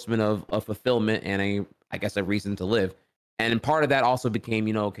reinforcement of fulfillment and I guess a reason to live. And part of that also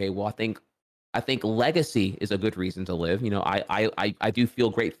became, okay, well, I think legacy is a good reason to live. I do feel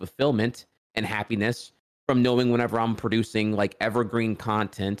great fulfillment and happiness from knowing whenever I'm producing like evergreen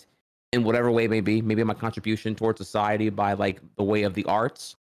content in whatever way it may be. Maybe my contribution towards society by like the way of the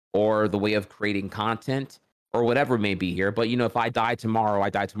arts or the way of creating content or whatever it may be here. But if I die tomorrow, I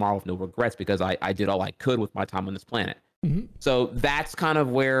die tomorrow with no regrets because I did all I could with my time on this planet. So that's kind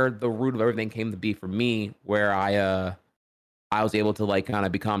of where the root of everything came to be for me, where I was able to like kind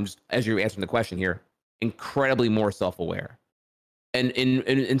of become, just as you're answering the question here, incredibly more self-aware.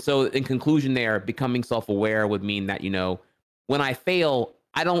 And so in conclusion there, becoming self-aware would mean that, when I fail,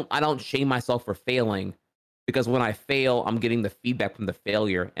 I don't shame myself for failing, because when I fail, I'm getting the feedback from the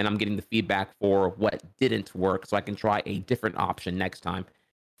failure, and I'm getting the feedback for what didn't work, so I can try a different option next time.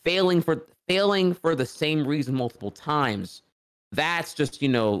 Failing failing for the same reason multiple times, that's just,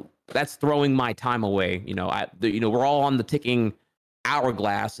 that's throwing my time away. We're all on the ticking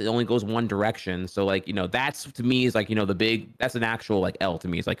hourglass. It only goes one direction. So like, that's to me is like, that's an actual like L to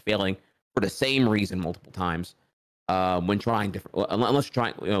me. It's like failing for the same reason multiple times. When trying different, unless you're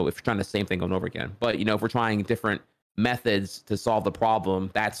trying, if you're trying the same thing over and over again. But, if we're trying different methods to solve the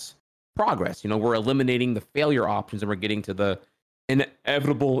problem, that's progress. We're eliminating the failure options and we're getting to the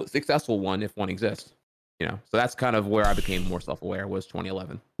inevitable successful one if one exists. So that's kind of where I became more self-aware was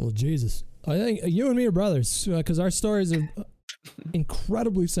 2011. Well, Jesus, I think you and me are brothers because our stories are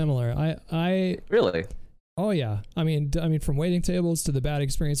incredibly similar. I really. Oh yeah, I mean, from waiting tables to the bad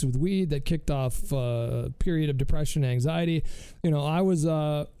experience with weed that kicked off a period of depression and anxiety. I was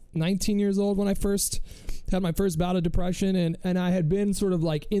 19 years old when I first had my first bout of depression, and I had been sort of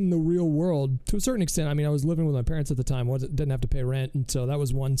like in the real world to a certain extent. I mean, I was living with my parents at the time, didn't have to pay rent, and so that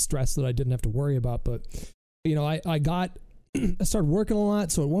was one stress that I didn't have to worry about. But I started working a lot,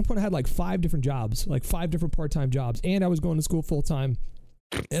 so at one point I had like 5 different jobs, like 5 different part-time jobs, and I was going to school full-time.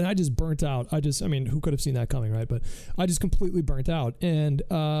 And I just burnt out. I mean, who could have seen that coming, right? But I just completely burnt out. And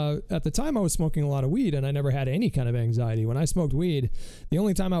at the time, I was smoking a lot of weed, and I never had any kind of anxiety. When I smoked weed, the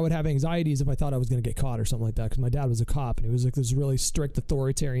only time I would have anxiety is if I thought I was going to get caught or something like that, because my dad was a cop, and he was like this really strict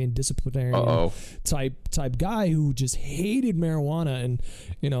authoritarian, disciplinarian type guy who just hated marijuana,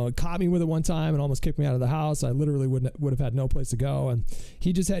 and caught me with it one time and almost kicked me out of the house. I literally would have had no place to go, and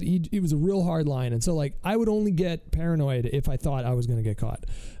he was a real hard line. And so like I would only get paranoid if I thought I was going to get caught.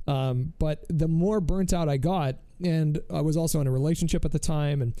 But the more burnt out I got, and I was also in a relationship at the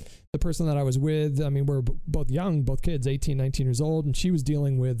time, and the person that I was with, I mean, we're both young, both kids, 18, 19 years old, and she was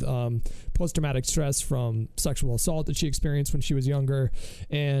dealing with post-traumatic stress from sexual assault that she experienced when she was younger,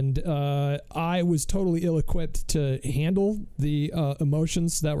 and I was totally ill-equipped to handle the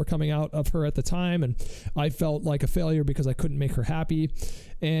emotions that were coming out of her at the time, and I felt like a failure because I couldn't make her happy,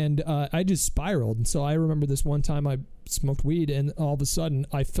 and I just spiraled. And so I remember this one time I smoked weed, and all of a sudden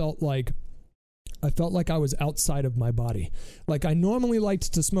I felt like I was outside of my body. Like I normally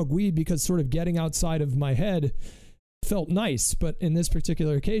liked to smoke weed because sort of getting outside of my head felt nice, but in this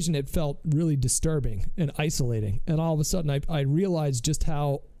particular occasion, it felt really disturbing and isolating. And all of a sudden, I realized just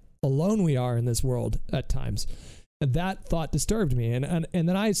how alone we are in this world at times. And that thought disturbed me. And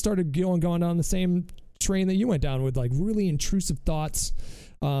then I started going down the same train that you went down with, like really intrusive thoughts,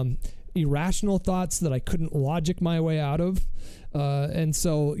 irrational thoughts that I couldn't logic my way out of. And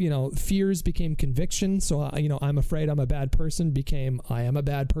so, fears became conviction. So, I'm afraid I'm a bad person became I am a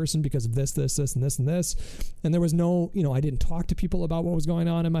bad person because of this, and this, and this. And there was no, I didn't talk to people about what was going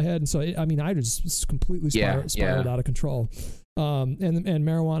on in my head. And so, I just completely spiraled out of control. And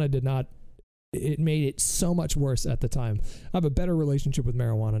marijuana did not, it made it so much worse at the time. I have a better relationship with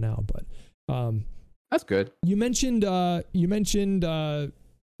marijuana now, but that's good. You mentioned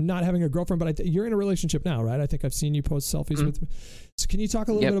not having a girlfriend, but you're in a relationship now, right? I think I've seen you post selfies with me. So can you talk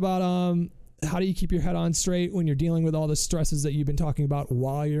a little bit about how do you keep your head on straight when you're dealing with all the stresses that you've been talking about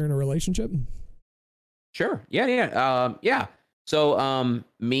while you're in a relationship? Sure. Yeah. So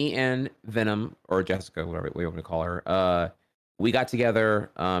me and Venom, or Jessica, whatever we want to call her, we got together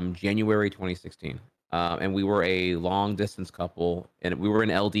January 2016. And we were a long distance couple, and we were in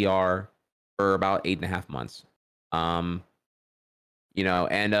LDR for about 8.5 months.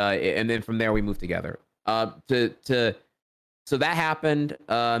 And then from there we moved together. So that happened.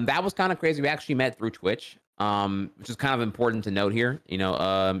 That was kind of crazy. We actually met through Twitch, which is kind of important to note here.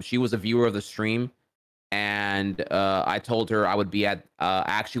 She was a viewer of the stream, and I told her I would be at.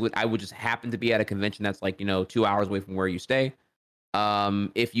 I would just happen to be at a convention that's like 2 hours away from where you stay.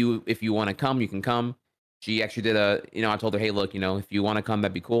 If you want to come, you can come. She actually did I told her, hey, look, if you want to come,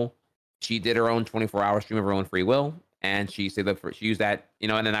 that'd be cool. She did her own 24-hour stream of her own free will. And she said that she used that,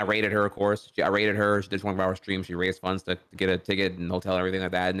 and then I rated her, of course. I rated her. She did a 24-hour stream. She raised funds to get a ticket and hotel and everything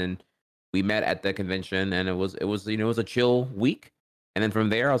like that. And then we met at the convention, and it was a chill week. And then from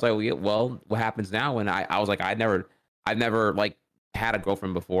there, I was like, well, what happens now? And I was like, I've never like had a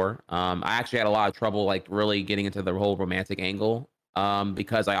girlfriend before. I actually had a lot of trouble like really getting into the whole romantic angle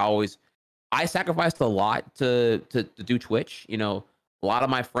because I sacrificed a lot to do Twitch. A lot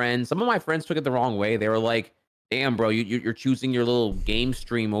of my friends, some of my friends took it the wrong way. They were like, damn, bro, you're choosing your little game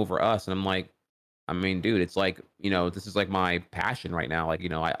stream over us. And I'm like, I mean, dude, it's like, this is like my passion right now. Like,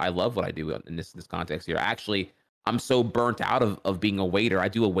 I love what I do in this context here. Actually, I'm so burnt out of being a waiter. I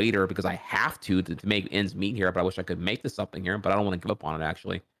do a waiter because I have to make ends meet here, but I wish I could make this something here, but I don't want to give up on it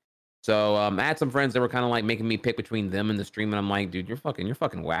actually. So I had some friends that were kind of like making me pick between them and the stream. And I'm like, dude, you're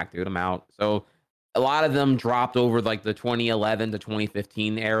fucking whack, dude. I'm out. So a lot of them dropped over like the 2011 to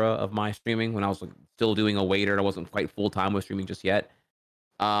 2015 era of my streaming when I was like, still doing a waiter and I wasn't quite full time with streaming just yet.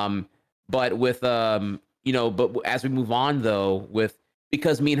 But with but as we move on though, with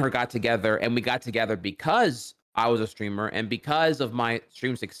because me and her got together and we got together because I was a streamer and because of my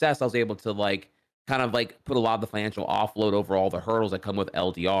stream success, I was able to like kind of like put a lot of the financial offload over all the hurdles that come with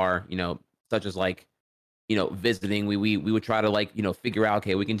LDR, such as like, visiting. We would try to like, figure out,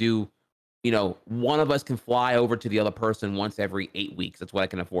 okay, we can do, one of us can fly over to the other person once every 8 weeks. That's what I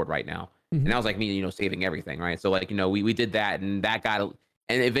can afford right now. Mm-hmm. And that was like me, saving everything. Right. So like, we did that and that got,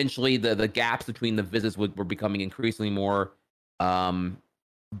 and eventually the gaps between the visits were becoming increasingly more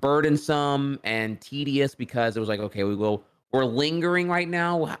burdensome and tedious because it was like, okay, we're lingering right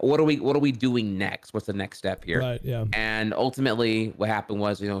now. What are we doing next? What's the next step here? Right. Yeah. And ultimately what happened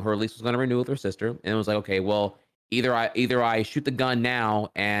was, her lease was going to renew with her sister. And it was like, okay, well, either I shoot the gun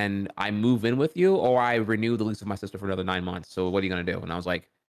now and I move in with you, or I renew the lease with my sister for another 9 months. So what are you going to do? And I was like,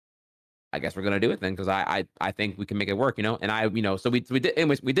 I guess we're going to do it then. Cause I think we can make it work, and so we did,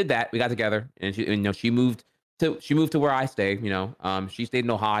 anyways, we did that. We got together and she moved to where I stay, she stayed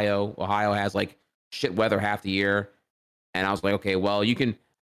in Ohio. Ohio has like shit weather half the year. And I was like, okay, well, I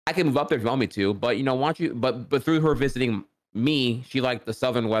can move up there if you want me to, but but through her visiting me, she liked the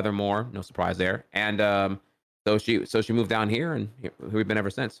southern weather more. No surprise there. And so she moved down here, and here we've been ever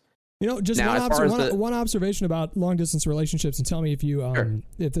since. Just now, one observation about long distance relationships, and tell me if you sure.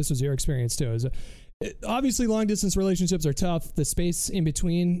 if this was your experience too. Is obviously long distance relationships are tough. The space in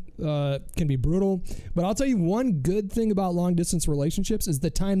between can be brutal. But I'll tell you one good thing about long distance relationships is the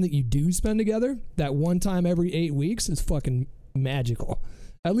time that you do spend together. That one time every 8 weeks is fucking magical.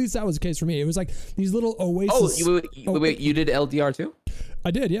 At least that was the case for me. It was like these little oases. Oh, wait, you did LDR too? I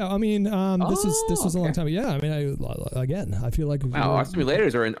did, yeah. I mean, this was a long time. Yeah, I mean, I feel like our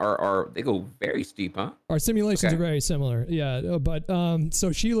simulators are they go very steep, huh? Our simulations are very similar, yeah. But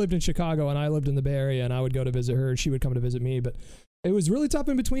so she lived in Chicago and I lived in the Bay Area, and I would go to visit her, and she would come to visit me. But it was really tough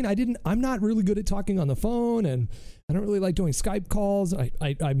in between. I'm not really good at talking on the phone, and I don't really like doing Skype calls.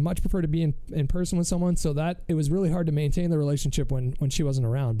 I much prefer to be in person with someone, so that it was really hard to maintain the relationship when she wasn't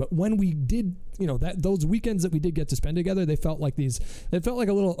around. But when we did, those weekends that we did get to spend together, they felt like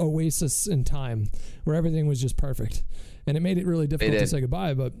a little oasis in time where everything was just perfect. And it made it really difficult to say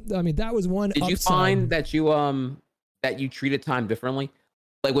goodbye. But I mean, that was one. Did you find that you treated time differently?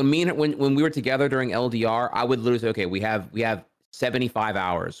 Like when we were together during LDR, I would literally say, okay, we have 75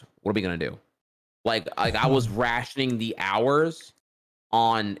 hours. What are we gonna do? Like I was rationing the hours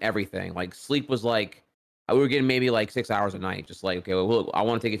on everything. Like sleep was like we were getting maybe like 6 hours a night. Just like, okay, well, look, I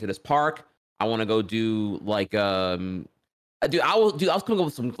want to take you to this park. I want to go do like dude, I was coming up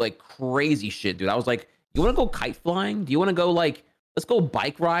with some like crazy shit, dude. I was like, you want to go kite flying? Do you want to go like let's go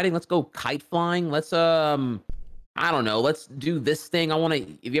bike riding? Let's go kite flying. Let's I don't know. Let's do this thing. I want to.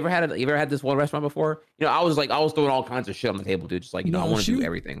 Have you ever had this one restaurant before? I was throwing all kinds of shit on the table, dude. Just like I want to do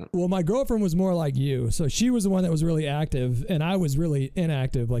everything. Well, my girlfriend was more like you, so she was the one that was really active, and I was really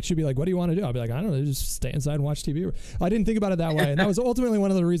inactive. Like she'd be like, "What do you want to do?" I'd be like, "I don't know, just stay inside and watch TV." I didn't think about it that way, and that was ultimately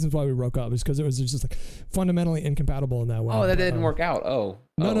one of the reasons why we broke up, is because it was just like fundamentally incompatible in that way. Oh, that didn't work out.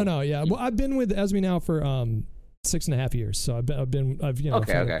 No. Yeah, well, I've been with Esme now for 6.5 years, so I've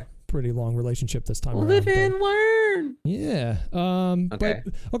okay. Pretty long relationship this time. Live and learn. Yeah. Okay. But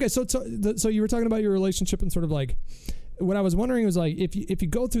okay. So you were talking about your relationship and sort of like what I was wondering was like if you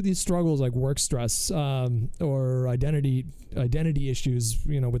go through these struggles like work stress or identity issues,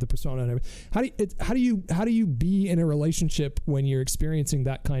 with the persona and everything, how do you be in a relationship when you're experiencing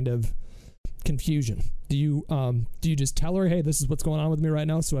that kind of confusion? Do you just tell her, hey, this is what's going on with me right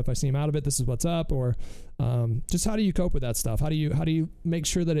now, so if I seem out of it, this is what's up? Or just how do you cope with that stuff? How do you make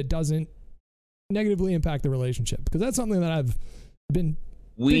sure that it doesn't negatively impact the relationship? Because that's something that I've been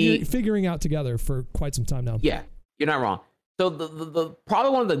figuring out together for quite some time now. Yeah, you're not wrong. So the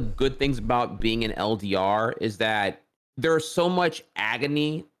probably one of the good things about being in LDR is that there's so much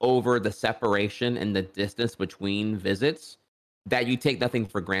agony over the separation and the distance between visits that you take nothing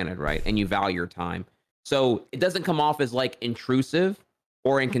for granted, right? And you value your time. So it doesn't come off as like intrusive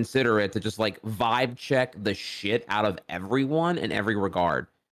or inconsiderate to just like vibe check the shit out of everyone in every regard.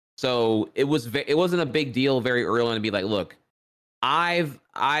 So it wasn't a big deal very early on to be like, look, I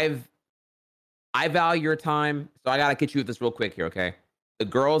value your time, so I gotta get you with this real quick here, okay? The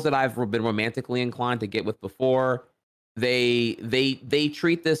girls that I've been romantically inclined to get with before, they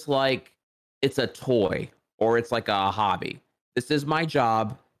treat this like it's a toy or it's like a hobby. This is my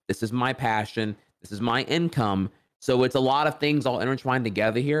job. This is my passion. This is my income. So it's a lot of things all intertwined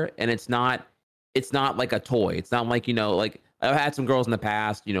together here. And it's not like a toy. It's not like, I've had some girls in the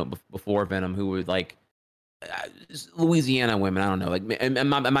past, you know, before Venom, who would like Louisiana women. I don't know. Like, I'm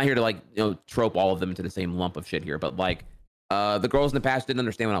not here to like, you know, trope all of them into the same lump of shit here, but like, the girls in the past didn't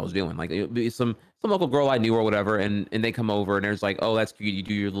understand what I was doing. Like, it would be some local girl I knew or whatever, and they come over and there's like, oh, that's cute. You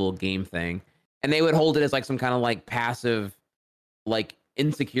do your little game thing, and they would hold it as like some kind of like passive, like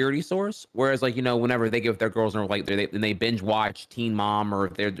insecurity source. Whereas like, you know, whenever they get with their girls and like they binge watch Teen Mom, or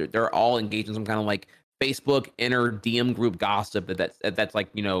they're all engaged in some kind of like Facebook inner DM group gossip that's like,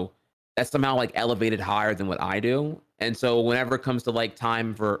 you know, that's somehow like elevated higher than what I do. And so whenever it comes to like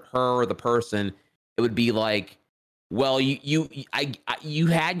time for her or the person, it would be like, well, you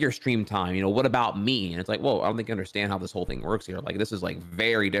had your stream time, you know, what about me? And it's like, whoa, I don't think you understand how this whole thing works here. Like, this is like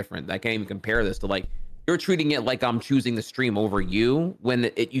very different. I can't even compare this to like, you're treating it like I'm choosing the stream over you when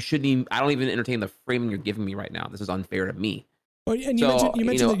you shouldn't even, I don't even entertain the framing you're giving me right now. This is unfair to me. Oh, and you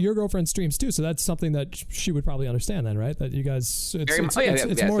mentioned that your girlfriend streams too, so that's something that she would probably understand then, right? That you guys,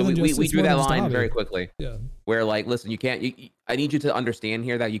 it's more than just, we drew that line very quickly. Yeah. Where like, listen, you can't. I need you to understand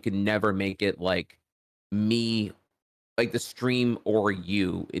here that you can never make it like me, like the stream or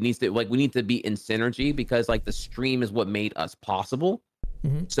you. It needs to like, we need to be in synergy, because like the stream is what made us possible.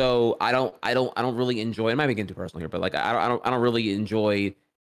 Mm-hmm. So I don't really enjoy. I might be getting too personal here, but like I don't really enjoy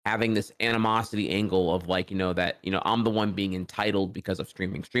having this animosity angle of like, you know, that, you know, I'm the one being entitled because of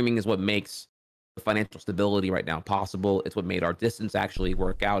streaming. Streaming is what makes the financial stability right now possible. It's what made our distance actually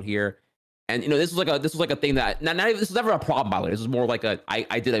work out here. And, you know, this was like a thing that not even, this was never a problem, by the way. This was more like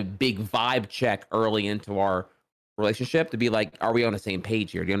I did a big vibe check early into our relationship to be like, are we on the same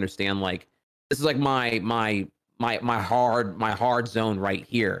page here? Do you understand? Like, this is like my hard zone right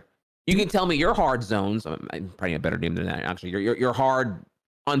here. You can tell me your hard zones. I'm probably a better name than that, actually. Your hard,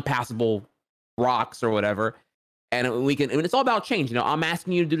 unpassable rocks or whatever, and we can. I mean, it's all about change. You know, I'm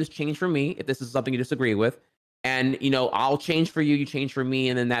asking you to do this change for me if this is something you disagree with, and you know, I'll change for you, you change for me,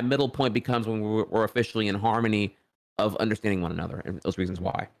 and then that middle point becomes when we're officially in harmony of understanding one another and those reasons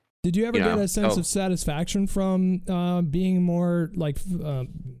why. Did you ever get a sense of satisfaction from being more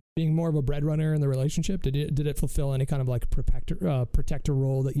of a breadwinner in the relationship? Did it fulfill any kind of like protector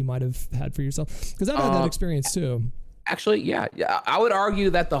role that you might have had for yourself? Because I've had that experience too. Actually, yeah. I would argue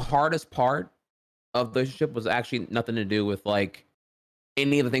that the hardest part of the relationship was actually nothing to do with like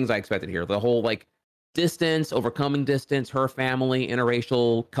any of the things I expected here. The whole like distance, overcoming distance, her family,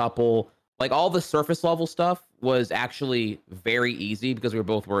 interracial couple, like all the surface level stuff was actually very easy because we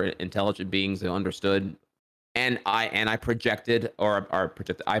both were intelligent beings who understood. And I projected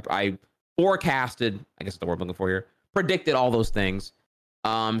I forecasted, I guess is the word I'm looking for here, predicted all those things. So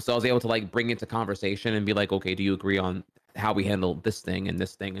I was able to like bring it to conversation and be like, okay, do you agree on how we handle this thing and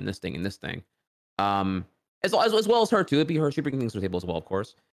this thing and this thing and this thing? As well as her too. It'd be her, she bringing things to the table as well, of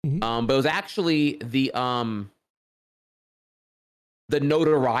course. Mm-hmm. But it was actually the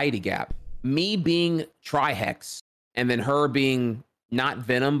notoriety gap. Me being Trihex and then her being not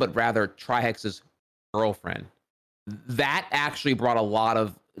Venom, but rather Trihex's girlfriend. That actually brought a lot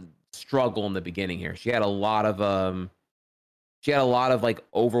of struggle in the beginning here. She had a lot of like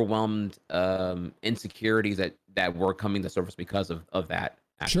overwhelmed insecurities that were coming to surface because of that.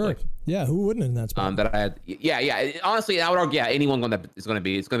 Actually. Sure. Yeah. Who wouldn't in that spot? That I had. Yeah. Honestly, I would argue, anyone it's going to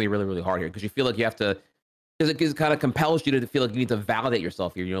be really, really hard here because you feel like you have to, because it kind of compels you to feel like you need to validate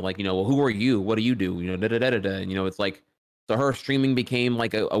yourself here. You know, like, you know, well, who are you? What do you do? You know, And, you know, it's like, so her streaming became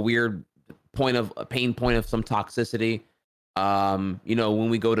like a weird pain point of some toxicity. You know, when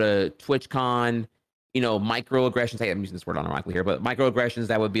we go to TwitchCon, you know, microaggressions. I'm using this word unironically here, but microaggressions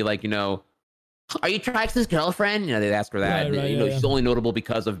that would be like, you know, are you Trix's girlfriend? You know, they'd ask her that. Right, you know, she's only notable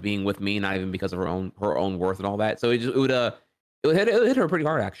because of being with me, not even because of her own worth and all that. So it would hit her pretty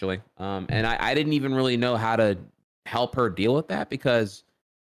hard actually. And I didn't even really know how to help her deal with that because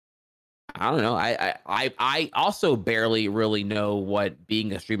I don't know. I also barely really know what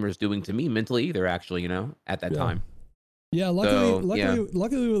being a streamer is doing to me mentally either. Actually, you know, at that time. Yeah,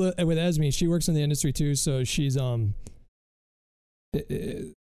 luckily with Esme, she works in the industry too, so she's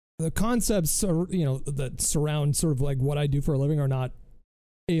the concepts are, you know, that surround sort of like what I do for a living are not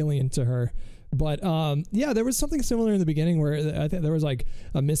alien to her. But yeah, there was something similar in the beginning where I think there was like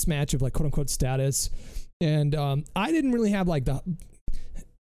a mismatch of like quote unquote status, and I didn't really have like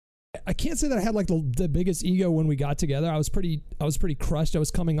I can't say that I had like the biggest ego when we got together. I was pretty crushed. I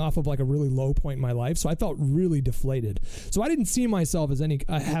was coming off of like a really low point in my life, so I felt really deflated. So I didn't see myself as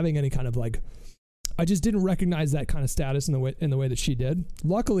having any kind of like, I just didn't recognize that kind of status in the way that she did.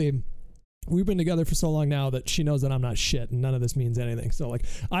 Luckily, we've been together for so long now that she knows that I'm not shit and none of this means anything. So like,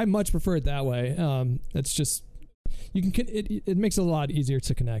 I much prefer it that way. It's just, it makes it a lot easier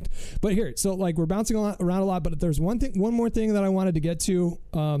to connect. But here, so like we're bouncing around a lot, but there's one more thing that I wanted to get to,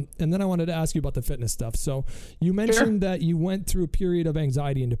 and then I wanted to ask you about the fitness stuff. So you mentioned that you went through a period of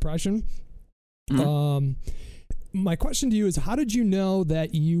anxiety and depression. Mm-hmm. My question to you is, how did you know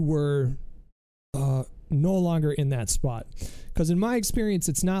that you were no longer in that spot? Because in my experience,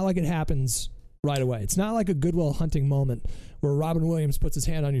 it's not like it happens right away. It's not like a Good Will Hunting moment where Robin Williams puts his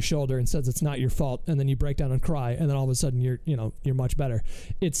hand on your shoulder and says it's not your fault, and then you break down and cry, and then all of a sudden you're much better.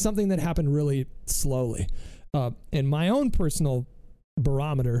 It's something that happened really slowly. And my own personal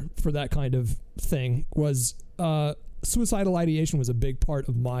barometer for that kind of thing was suicidal ideation was a big part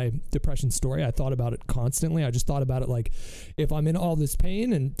of my depression story. I thought about it constantly. I just thought about it like, if I'm in all this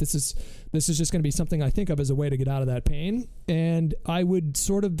pain and this is just going to be something I think of as a way to get out of that pain. And I would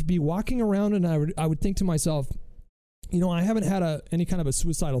sort of be walking around and I would think to myself, I haven't had any kind of a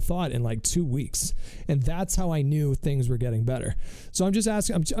suicidal thought in like 2 weeks. And that's how I knew things were getting better. So I'm just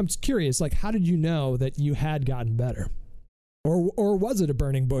asking, I'm curious, like, how did you know that you had gotten better? Or was it a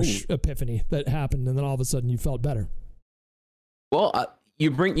burning bush epiphany that happened and then all of a sudden you felt better? Well, you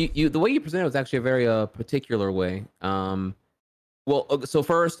the way you presented it was actually a very particular way. So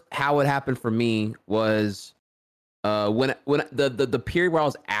first, how it happened for me was when the period where I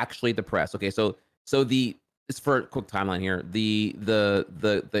was actually depressed. Okay, so it's for a quick timeline here.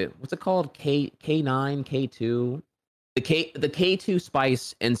 The what's it called? K9, K2, the K2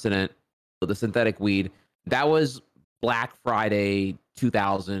 spice incident, the synthetic weed. That was Black Friday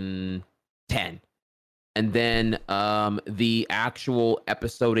 2010. And then the actual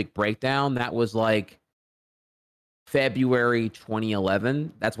episodic breakdown, that was like February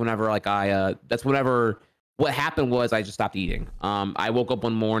 2011. That's whenever what happened was I just stopped eating. I woke up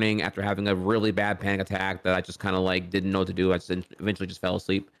one morning after having a really bad panic attack that I just kind of like didn't know what to do. I just eventually just fell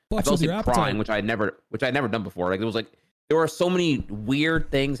asleep. I fell asleep crying, which I'd never done before. Like, it was like there were so many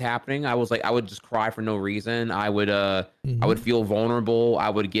weird things happening. I would just cry for no reason. I would feel vulnerable. I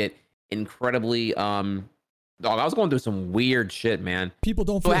would get incredibly I was going through some weird shit, man. People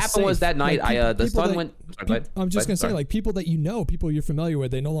don't feel safe. What happened was that night, like, the sun went. I'm just gonna say, like, people that people you're familiar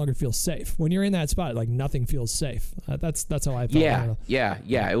with, they no longer feel safe when you're in that spot. Like, nothing feels safe. That's how I felt.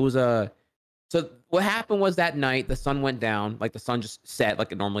 Yeah. It was So what happened was that night the sun went down, like the sun just set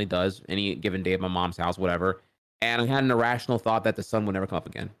like it normally does any given day at my mom's house, whatever. And I had an irrational thought that the sun would never come up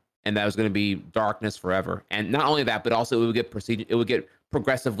again, and that was going to be darkness forever. And not only that, but also it would get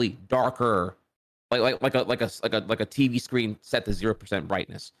progressively darker. Like a TV screen set to 0%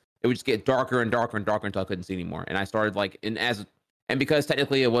 brightness. It would just get darker and darker and darker until I couldn't see anymore. And I started and because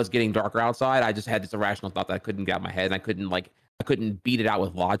technically it was getting darker outside, I just had this irrational thought that I couldn't get out of my head, and I couldn't beat it out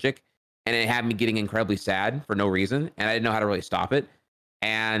with logic, and it had me getting incredibly sad for no reason, and I didn't know how to really stop it.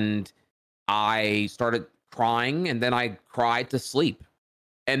 And I started crying, and then I cried to sleep,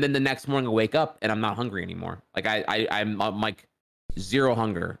 and then the next morning I wake up and I'm not hungry anymore. Like I'm like zero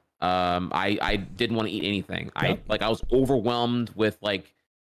hunger. I didn't want to eat anything. Yep. I was overwhelmed with like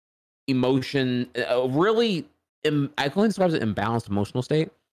emotion, really, I can only describe it as an imbalanced emotional state.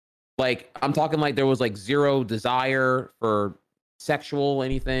 Like, I'm talking like there was like zero desire for sexual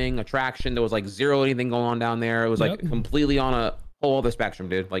anything, attraction. There was like zero anything going on down there. It was like completely on a whole other spectrum,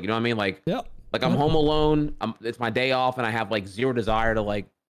 dude. Like, you know what I mean? Like, like I'm home alone. It's my day off, and I have like zero desire to like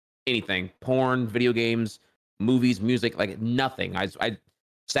anything, porn, video games, movies, music, like nothing. I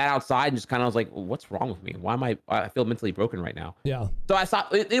sat outside and just kind of was like, what's wrong with me? Why am I feel mentally broken right now? Yeah. So I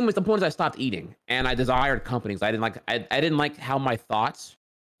stopped. Anyways, the point is I stopped eating, and I desired company. I didn't like how my thoughts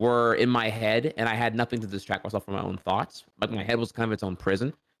were in my head, and I had nothing to distract myself from my own thoughts. Like, my head was kind of its own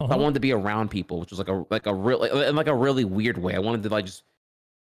prison. So I wanted to be around people, which was like a really weird way. I wanted to like just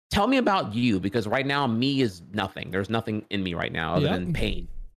tell me about you, because right now me is nothing. There's nothing in me right now other than pain.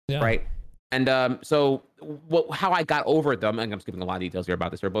 Yeah. Right. And so how I got over it, though, I'm skipping a lot of details here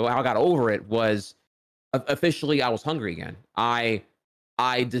about this, but how I got over it was officially I was hungry again. I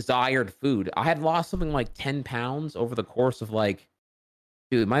desired food. I had lost something like 10 pounds over the course of like,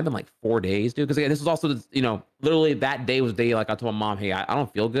 dude, it might have been like 4 days, dude. Because again, this was also, literally that day was the day like I told my mom, hey, I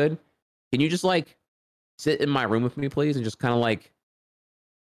don't feel good. Can you just like sit in my room with me, please, and just kind of like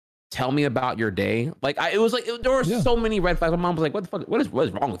tell me about your day? Like, it was like there were so many red flags. My mom was like, "What the fuck? What is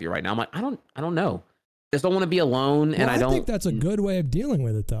wrong with you right now?" I'm like, I don't know. I just don't want to be alone, and I think that's a good way of dealing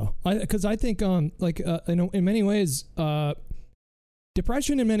with it, though. Because I think in many ways,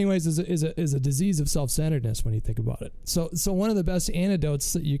 depression in many ways is a disease of self-centeredness when you think about it. So one of the best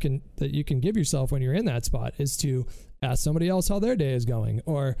antidotes that you can give yourself when you're in that spot is to ask somebody else how their day is going,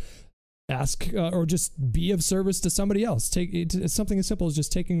 or ask or just be of service to somebody else. It's something as simple as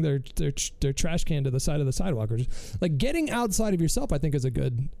just taking their trash can to the side of the sidewalk, or just like getting outside of yourself. I think is a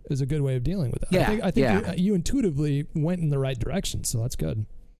good way of dealing with it. Yeah, I think you intuitively went in the right direction, so that's good.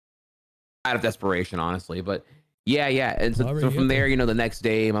 Out of desperation, honestly, but yeah. And so from there, you know, the next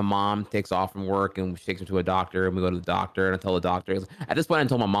day, my mom takes off from work and she takes me to a doctor, and we go to the doctor, and I tell the doctor. At this point, I didn't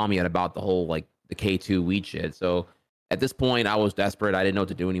tell my mom yet about the whole like the K2 weed shit. So at this point, I was desperate. I didn't know what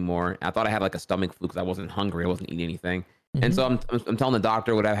to do anymore. I thought I had like a stomach flu because I wasn't hungry. I wasn't eating anything. Mm-hmm. And so I'm telling the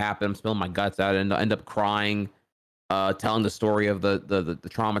doctor what had happened. I'm spilling my guts out, and I end up crying, telling the story of the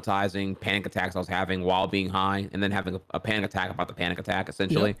traumatizing panic attacks I was having while being high, and then having a panic attack about the panic attack,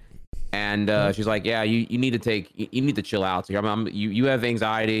 essentially. Yep. And she's like, yeah, you need to chill out. So you have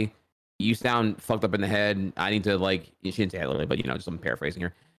anxiety. You sound fucked up in the head. I need to like, she didn't say that literally, but you know, just I'm paraphrasing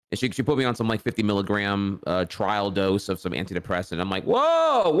here. And she put me on some like 50 milligram trial dose of some antidepressant. I'm like,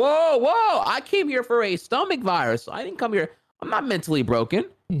 whoa. I came here for a stomach virus. I didn't come here. I'm not mentally broken.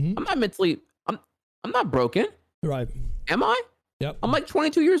 Mm-hmm. I'm not broken. Right. Am I? Yep. I'm like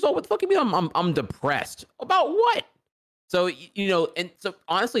 22 years old. What the fuck you mean I'm depressed? About what? So, you know, and so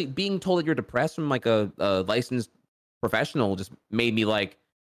honestly, being told that you're depressed from like a licensed professional just made me like,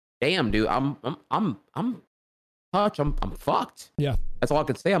 damn, dude, I'm fucked. Yeah. That's all I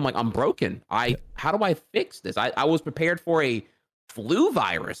could say. I'm like, I'm broken. How do I fix this? I was prepared for a flu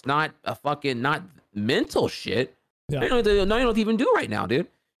virus, not mental shit. Yeah. I don't know what to even do right now, dude.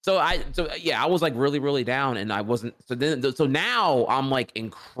 So I was like really, really down, and I wasn't. So now I'm like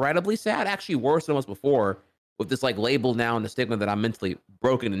incredibly sad, actually worse than I was before, with this like label now and the stigma that I'm mentally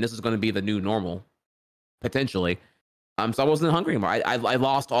broken, and this is going to be the new normal, potentially. So I wasn't hungry anymore. I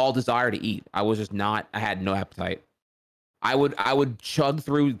lost all desire to eat. I was just not. I had no appetite. I would chug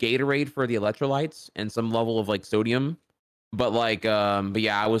through Gatorade for the electrolytes and some level of like sodium, but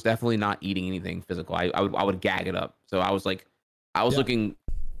yeah, I was definitely not eating anything physical. I would gag it up. So I was looking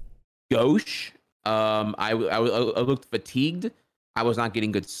gauche. I looked fatigued. I was not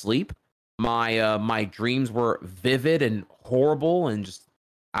getting good sleep. My dreams were vivid and horrible, and just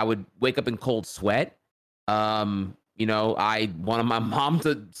I would wake up in cold sweat. You know, I wanted my mom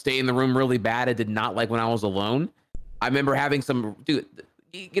to stay in the room really bad. I did not like when I was alone. I remember having dude,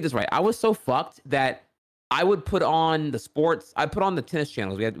 get this right. I was so fucked that I would put on the sports. I'd put on the tennis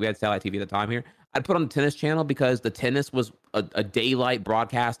channels. We had satellite TV at the time here. I'd put on the tennis channel because the tennis was a daylight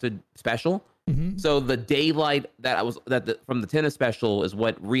broadcasted special. Mm-hmm. So the daylight from the tennis special is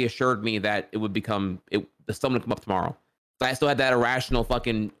what reassured me that it would the sun would come up tomorrow. But I still had that irrational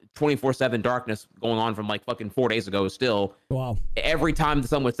fucking 24/7 darkness going on from like fucking 4 days ago still. Wow. Every time the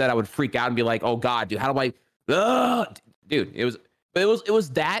sun would set, I would freak out and be like, oh God, dude, how do I, dude, it was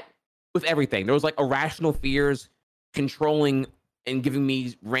that with everything. There was like irrational fears controlling and giving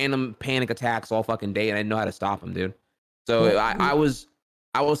me random panic attacks all fucking day, and I didn't know how to stop them, dude. So I was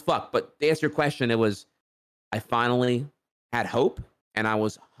fucked. But to answer your question, I finally had hope, and I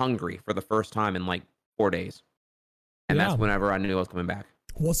was hungry for the first time in like 4 days. And that's whenever I knew I was coming back.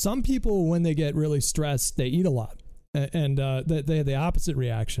 Well, some people, when they get really stressed, they eat a lot, and they have the opposite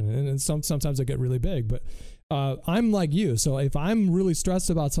reaction. And sometimes they get really big. But I'm like you. So if I'm really stressed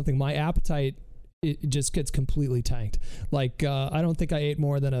about something, my appetite, it just gets completely tanked. Like, I don't think I ate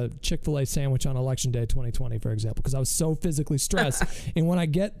more than a Chick-fil-A sandwich on Election Day 2020, for example, because I was so physically stressed. And when I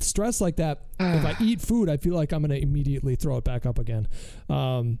get stressed like that, if I eat food, I feel like I'm going to immediately throw it back up again.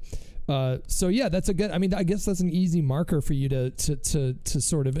 So yeah, that's a good, I mean, I guess that's an easy marker for you to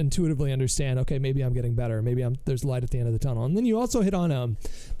sort of intuitively understand, okay, maybe I'm getting better. Maybe there's light at the end of the tunnel. And then you also hit on,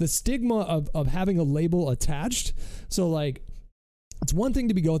 the stigma of having a label attached. So like, it's one thing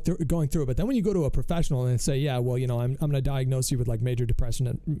to be going through it, but then when you go to a professional and say, yeah, well, you know, I'm going to diagnose you with like major depression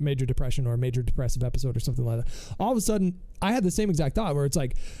or a major depressive episode or something like that. All of a sudden I had the same exact thought where it's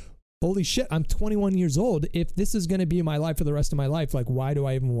like, holy shit, I'm 21 years old. If this is going to be my life for the rest of my life, like, why do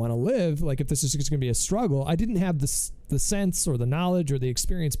I even want to live? Like, if this is just going to be a struggle, I didn't have the sense or the knowledge or the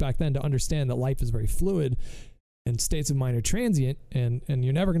experience back then to understand that life is very fluid and states of mind are transient, and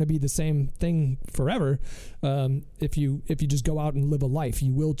you're never going to be the same thing forever. If you just go out and live a life,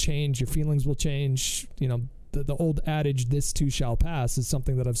 you will change, your feelings will change. You know, the old adage, this too shall pass, is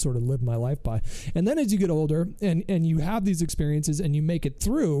something that I've sort of lived my life by. And then as you get older and you have these experiences and you make it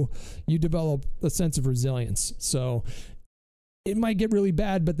through, you develop a sense of resilience. So it might get really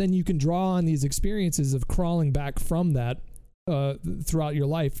bad, but then you can draw on these experiences of crawling back from that throughout your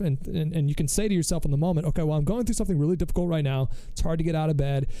life, and you can say to yourself in the moment, okay, well, I'm going through something really difficult right now. It's hard to get out of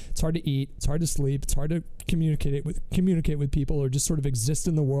bed. It's hard to eat. It's hard to sleep. It's hard to communicate with people or just sort of exist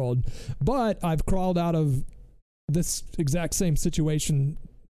in the world. But I've crawled out of this exact same situation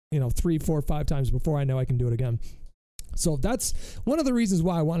 3, 4, 5 times before I know I can do it again. So that's one of the reasons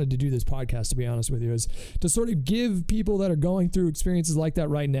why I wanted to do this podcast, to be honest with you, is to sort of give people that are going through experiences like that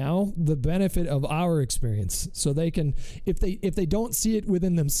right now the benefit of our experience, so they can, if they don't see it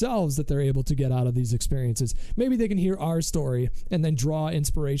within themselves that they're able to get out of these experiences, maybe they can hear our story and then draw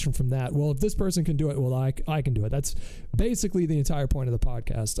inspiration from that. Well, if this person can do it, well, I can do it. That's basically the entire point of the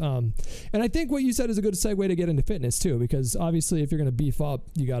podcast. And I think what you said is a good segue to get into fitness too, because obviously if you're going to beef up,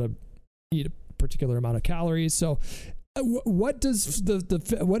 you got to eat a particular amount of calories. So what does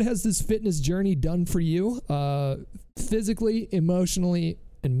what has this fitness journey done for you, physically, emotionally,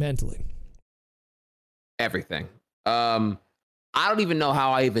 and mentally? Everything. I don't even know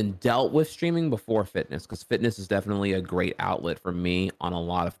how I even dealt with streaming before fitness, because fitness is definitely a great outlet for me on a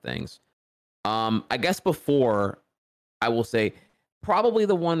lot of things. I guess before, I will say probably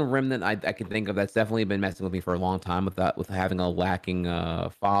the one remnant I can think of that's definitely been messing with me for a long time with having a lacking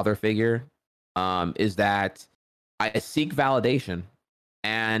father figure, is that I seek validation,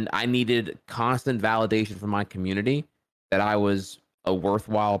 and I needed constant validation from my community that I was a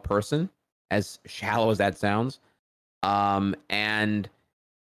worthwhile person, as shallow as that sounds. And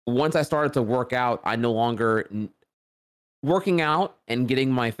once I started to work out, I no longer working out and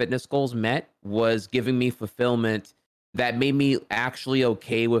getting my fitness goals met was giving me fulfillment that made me actually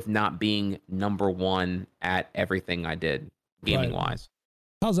okay with not being number one at everything I did gaming wise.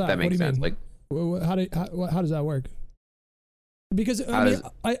 How's that? That makes sense. Mean? Like, how does that work? Because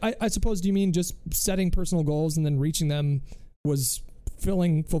I suppose, do you mean just setting personal goals and then reaching them was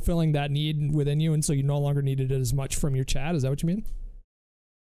fulfilling that need within you, and so you no longer needed it as much from your chat? Is that what you mean?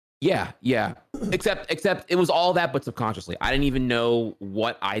 Yeah. Except it was all that, but subconsciously. I didn't even know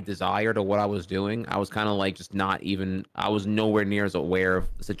what I desired or what I was doing. I was kind of like just not even. I was nowhere near as aware of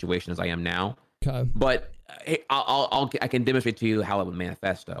the situation as I am now. Okay. But I can demonstrate to you how it would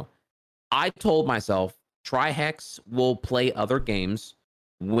manifest though. I told myself, Trihex will play other games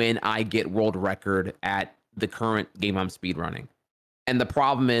when I get world record at the current game I'm speedrunning. And the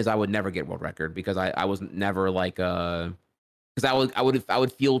problem is I would never get world record because I was never like because I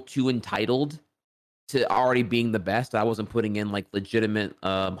would feel too entitled to already being the best. I wasn't putting in like legitimate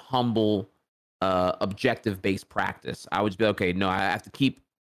humble objective based practice. I would just be okay, no, I have to keep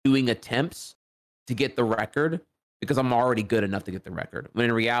doing attempts to get the record because I'm already good enough to get the record. When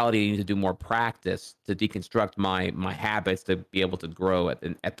in reality, I need to do more practice to deconstruct my habits to be able to grow at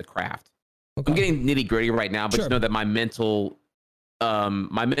the craft. Okay. I'm getting nitty gritty right now, but just know that my mental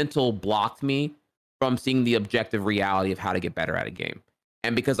blocked me from seeing the objective reality of how to get better at a game.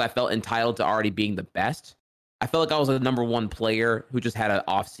 And because I felt entitled to already being the best, I felt like I was a number one player who just had an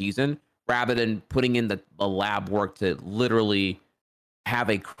off season rather than putting in the lab work to literally have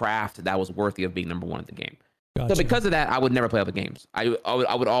a craft that was worthy of being number one at the game. Gotcha. So because of that, I would never play other games. I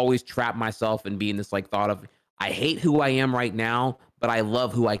would always trap myself and be in this like thought of, I hate who I am right now, but I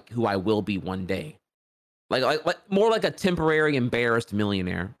love who I will be one day. Like more like a temporary embarrassed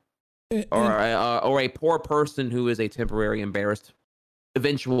millionaire, or a poor person who is a temporary embarrassed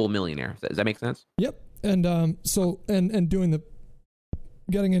eventual millionaire. Does that make sense? Yep. And so doing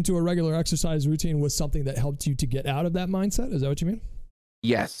getting into a regular exercise routine was something that helped you to get out of that mindset. Is that what you mean?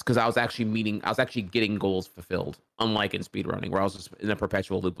 Yes, because I was actually getting goals fulfilled, unlike in speedrunning, where I was just in a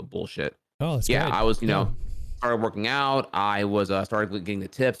perpetual loop of bullshit. Oh, that's great. I was, started working out. I was started getting the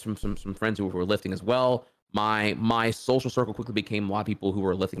tips from some friends who were lifting as well. My social circle quickly became a lot of people who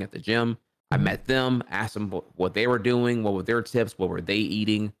were lifting at the gym. I met them, asked them what they were doing, what were their tips, what were they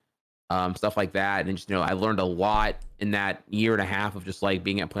eating, stuff like that. And just, I learned a lot in that year and a half of just like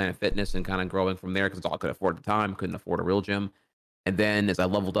being at Planet Fitness and kind of growing from there, because it's all I could afford at the time. Couldn't afford a real gym. And then as I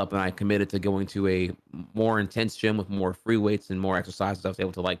leveled up and I committed to going to a more intense gym with more free weights and more exercises, I was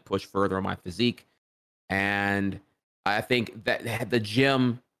able to like push further on my physique. And I think that the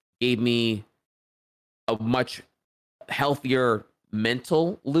gym gave me a much healthier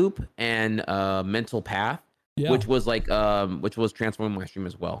mental loop and mental path, which was transforming my stream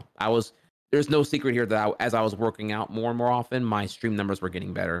as well. There's no secret here that as I was working out more and more often, my stream numbers were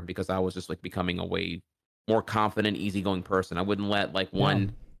getting better because I was just like becoming a way more confident, easygoing person. I wouldn't let like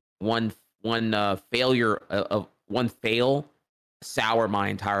one failure of one fail sour my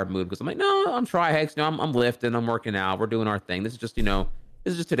entire mood, because I'm like, no, I'm Trihex, I'm lifting, I'm working out, we're doing our thing. This is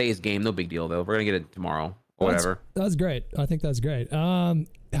just today's game, no big deal though. We're gonna get it tomorrow or whatever. That's great. I think that's great.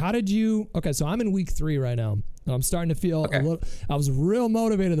 How did you? Okay, so I'm in week 3 right now. I'm starting to feel a little. I was real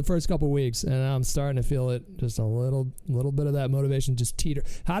motivated the first couple of weeks, and I'm starting to feel it. Just a little bit of that motivation just teeter.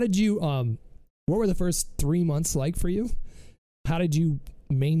 How did you? What were the first 3 months like for you? How did you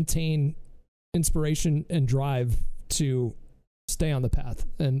maintain inspiration and drive to stay on the path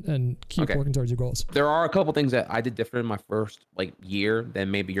and keep working towards your goals? There are a couple things that I did different in my first like year than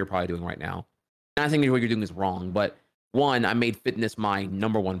maybe you're probably doing right now. And I think what you're doing is wrong, but one, I made fitness my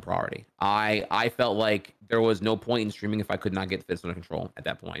number one priority. I felt like there was no point in streaming if I could not get fitness under control at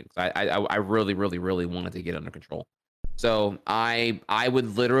that point. I really, really, really wanted to get under control. So I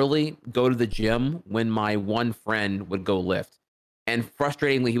would literally go to the gym when my one friend would go lift. And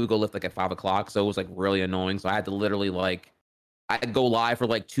frustratingly, he would go lift like at 5 o'clock. So it was like really annoying. So I had to literally like, I'd go live for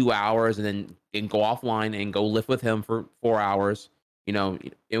like 2 hours and then go offline and go lift with him for 4 hours. You know,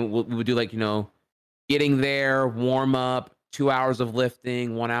 and we would do like, you know, getting there, warm up, 2 hours of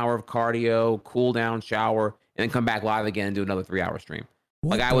lifting, 1 hour of cardio, cool down, shower, and then come back live again and do another 3 hour stream.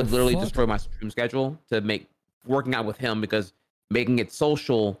 Like I would literally destroy my stream schedule to make working out with him, because making it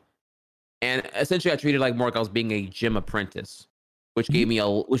social, and essentially I treated it like more like I was being a gym apprentice, which gave me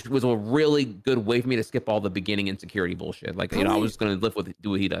which was a really good way for me to skip all the beginning insecurity bullshit. Like, you know, I was just going to do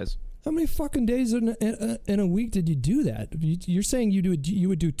what he does. How many fucking days in a week did you do that? You're saying you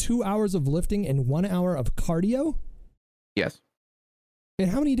would do 2 hours of lifting and 1 hour of cardio? Yes.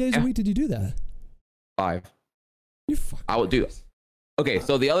 And how many days a week did you do that? 5. I would do. Okay,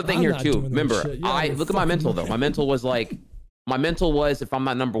 so the other thing I'm here not too. doing that Remember, shit. I look at my mental though. My mental was like, if I'm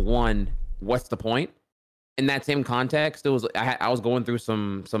not number one, what's the point? In that same context, it was I was going through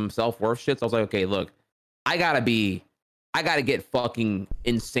some self-worth shit. So I was like, okay, look, I gotta get fucking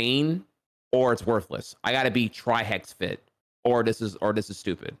insane, or it's worthless. I gotta be tri-hex fit, or this is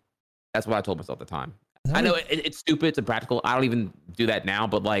stupid. That's what I told myself at the time. I know it's stupid, it's impractical. I don't even do that now,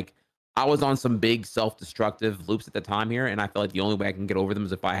 but like I was on some big self-destructive loops at the time here, and I felt like the only way I can get over them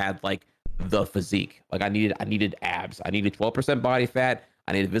is if I had like the physique. Like I needed abs. I needed 12% body fat.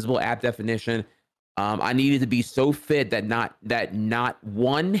 I needed visible ab definition. I needed to be so fit that not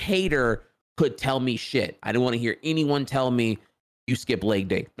one hater could tell me shit. I didn't want to hear anyone tell me you skip leg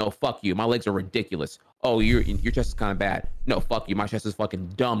day. No, fuck you. My legs are ridiculous. Oh, your chest is kind of bad. No, fuck you. My chest is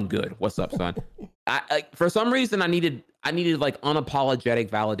fucking dumb good. What's up, son? I for some reason I needed like unapologetic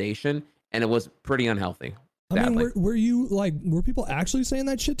validation, and it was pretty unhealthy. I mean, were people actually saying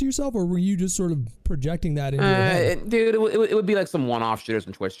that shit to yourself, or were you just sort of projecting that into your head? Dude, it would be like some one-off shitters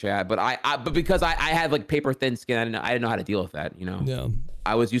in Twitch chat, but but because I had like paper thin skin, I didn't know how to deal with that, you know. Yeah.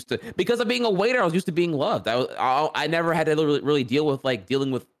 I was used to, because of being a waiter, I was used to being loved. I never had to really deal with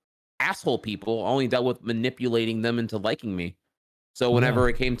dealing with asshole people. I only dealt with manipulating them into liking me. So whenever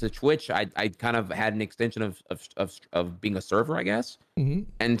it came to Twitch, I kind of had an extension of being a server, I guess. Mm-hmm.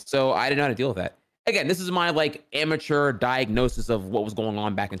 And so I didn't know how to deal with that. Again, this is my like amateur diagnosis of what was going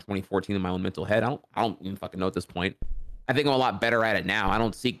on back in 2014 in my own mental head. I don't even fucking know at this point. I think I'm a lot better at it now. I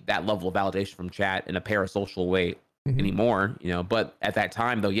don't seek that level of validation from chat in a parasocial way anymore, you know. But at that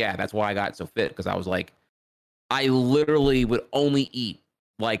time, though, yeah, that's why I got so fit, because I was like, I literally would only eat,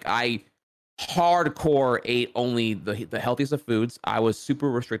 like I hardcore ate only the healthiest of foods. I was super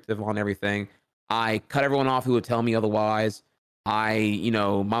restrictive on everything. I cut everyone off who would tell me otherwise. My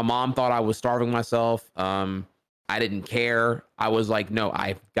mom thought I was starving myself. I didn't care. I was like, no,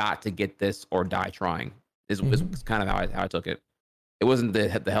 I've got to get this or die trying. Is kind of how I took it. It wasn't the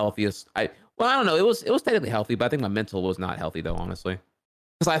healthiest. I don't know. It was technically healthy, but I think my mental was not healthy though, honestly.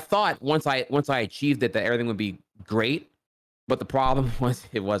 Because I thought once I achieved it that everything would be great, but the problem was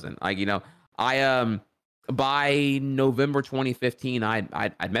it wasn't. Like, you know, I by November 2015,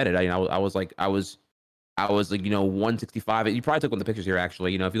 I met it. I was like, you know, 165. You probably took one of the pictures here,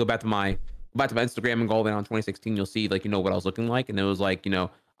 actually. You know, if you go back to my Instagram and go down 2016, you'll see, like, you know, what I was looking like. And it was like, you know,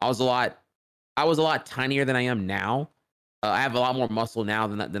 I was a lot tinier than I am now. I have a lot more muscle now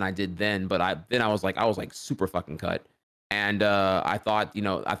than I did then. But I was like super fucking cut. And I thought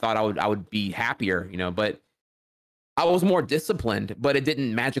I would be happier, you know, but I was more disciplined, but it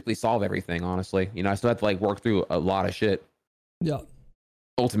didn't magically solve everything, honestly. You know, I still had to like work through a lot of shit. Yeah.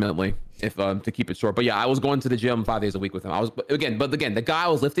 Ultimately, if to keep it short. But yeah, I was going to the gym 5 days a week with him. But again, the guy I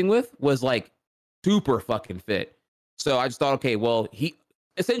was lifting with was like super fucking fit. So I just thought, okay, well, he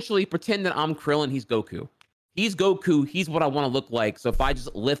essentially pretend that I'm Krillin, he's Goku. He's Goku, he's what I want to look like. So if I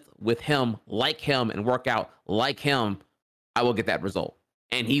just lift with him, like him, and work out like him, I will get that result.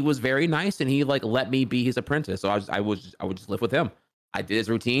 And he was very nice, and he like let me be his apprentice. So I would just live with him. I did his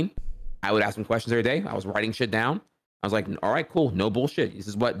routine. I would ask him questions every day. I was writing shit down. I was like, all right, cool, no bullshit.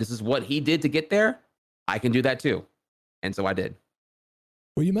 This is what he did to get there. I can do that too, and so I did.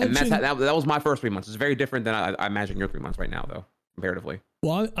 Well, you mentioned that was my first 3 months. It's very different than I imagine your 3 months right now, though, comparatively.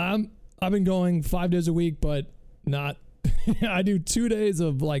 Well, I've been going 5 days a week, but not. I do 2 days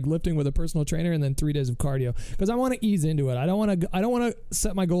of like lifting with a personal trainer, and then 3 days of cardio, because I want to ease into it. I don't want to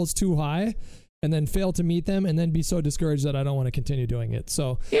set my goals too high, and then fail to meet them and then be so discouraged that I don't want to continue doing it.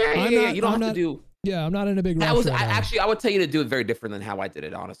 So yeah. You don't have to do. Yeah, I'm not in a big rush. That was actually, I would tell you to do it very different than how I did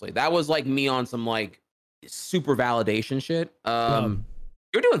it. Honestly, that was like me on some like super validation shit.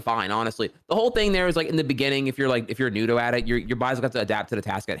 You're doing fine, honestly. The whole thing there is like in the beginning, if you're new to at it, your body's got to adapt to the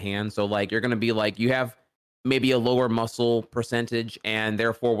task at hand. So like you're gonna be like you have maybe a lower muscle percentage, and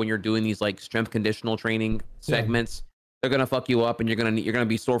therefore when you're doing these like strength conditional training segments, they're gonna fuck you up, and you're gonna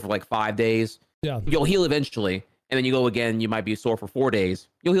be sore for like 5 days. Yeah, you'll heal eventually. And then you go again, you might be sore for 4 days.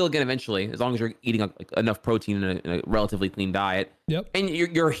 You'll heal again eventually, as long as you're eating enough protein in a relatively clean diet. Yep. And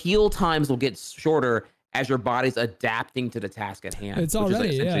your heal times will get shorter as your body's adapting to the task at hand. It's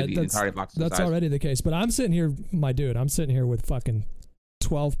already, that's already the case. But I'm sitting here, my dude, I'm sitting here with fucking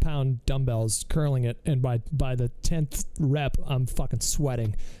 12-pound dumbbells, curling it, and by the 10th rep, I'm fucking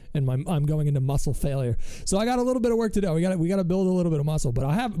sweating, and I'm going into muscle failure. So I got a little bit of work to do. We got to build a little bit of muscle. But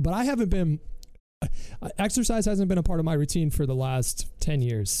I haven't been. Exercise hasn't been a part of my routine for the last 10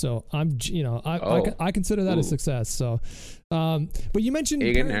 years, so I consider that a success. So but you mentioned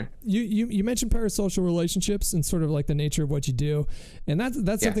you mentioned parasocial relationships and sort of like the nature of what you do, and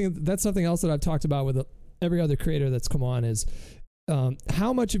that's something else that I've talked about with every other creator that's come on is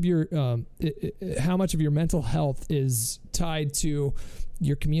how much of your mental health is tied to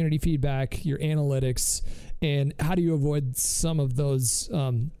your community feedback, your analytics, and how do you avoid some of those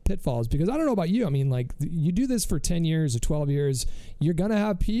pitfalls? Because I don't know about you. I mean, like you do this for 10 years or 12 years, you're going to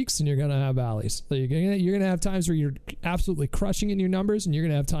have peaks and you're going to have valleys. So you're going to have times where you're absolutely crushing in your numbers, and you're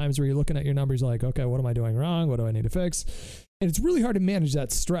going to have times where you're looking at your numbers like, okay, what am I doing wrong? What do I need to fix? And it's really hard to manage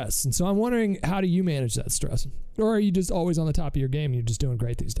that stress. And so I'm wondering, how do you manage that stress? Or are you just always on the top of your game and you're just doing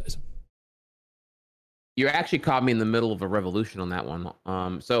great these days? You actually caught me in the middle of a revolution on that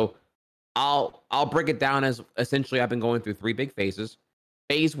one. So I'll break it down as essentially I've been going through 3 big phases.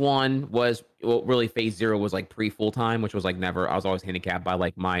 Phase 1 was, well, really phase 0 was like pre-full-time, which was like never, I was always handicapped by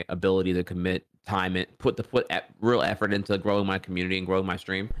like my ability to commit time and put real effort into growing my community and growing my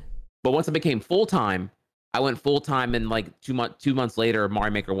stream. But once I became full-time, I went full-time, and like 2 months later,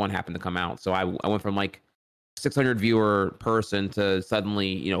 Mario Maker 1 happened to come out. So I went from like 600 viewer person to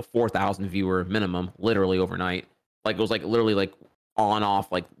suddenly, 4,000 viewer minimum, literally overnight. Like it was like literally like on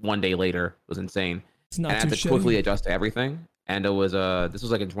off like 1 day later. It was insane. And I had to quickly adjust to everything. And it was this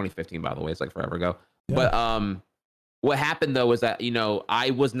was like in 2015, by the way. It's like forever ago. Yeah. But what happened though was that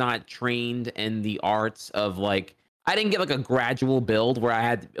I was not trained in the arts of like, I didn't get like a gradual build where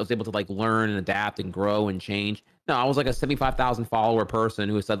I was able to like learn and adapt and grow and change. No, I was like a 75,000 follower person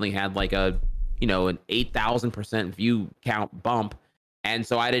who suddenly had like an 8,000% view count bump. And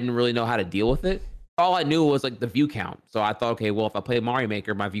so I didn't really know how to deal with it. All I knew was like the view count. So I thought, okay, well, if I play Mario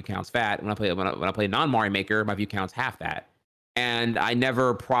Maker, my view count's fat. When I play non-Mario Maker, my view count's half that. And I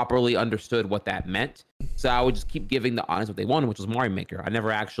never properly understood what that meant. So I would just keep giving the audience what they wanted, which was Mario Maker. I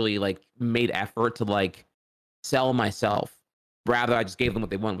never actually like made effort to like sell myself. Rather, I just gave them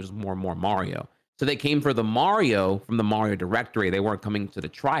what they wanted, which was more and more Mario. So they came for the Mario from the Mario directory. They weren't coming to the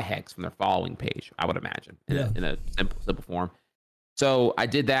Trihex from their following page, I would imagine, in a simple form. So I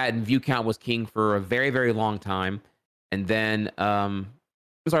did that, and view count was king for a very, very long time. And then, I'm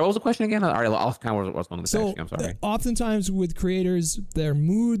sorry, what was the question again? All right, I'll kind of what's going on the I'm sorry. Oftentimes with creators, their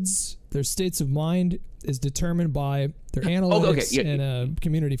moods, their states of mind is determined by their analytics and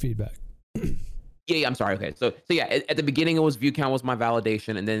community feedback. Yeah, I'm sorry. Okay, so yeah, at the beginning it was view count was my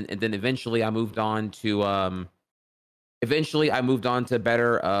validation, and then eventually I moved on to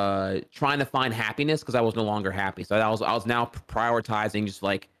better trying to find happiness, because I was no longer happy. So I was now prioritizing just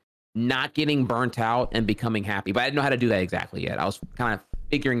like not getting burnt out and becoming happy. But I didn't know how to do that exactly yet. I was kind of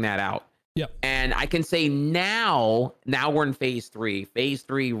figuring that out. Yep. And I can say now we're in phase 3. Phase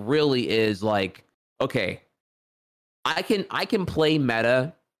 3 really is like, okay, I can play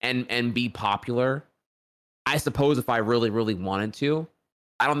meta and be popular, I suppose, if I really, really wanted to.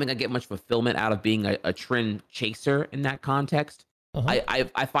 I don't think I get much fulfillment out of being a trend chaser in that context. Uh-huh.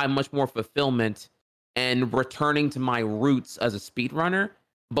 I find much more fulfillment in returning to my roots as a speedrunner.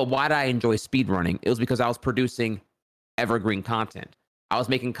 But why did I enjoy speedrunning? It was because I was producing evergreen content. I was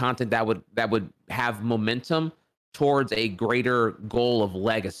making content that would have momentum towards a greater goal of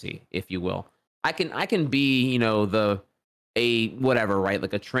legacy, if you will. I can be, whatever, right?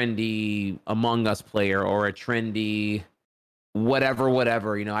 Like a trendy Among Us player or a trendy whatever.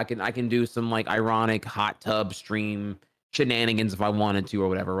 I can do some like ironic hot tub stream shenanigans if I wanted to or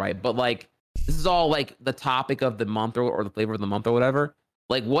whatever, right? But like this is all like the topic of the month or the flavor of the month or whatever.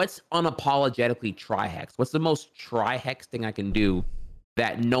 Like, what's unapologetically Trihex? What's the most Trihex thing I can do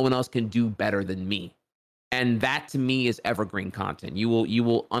that no one else can do better than me? And that to me is evergreen content. You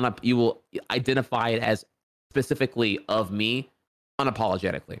will identify it as specifically of me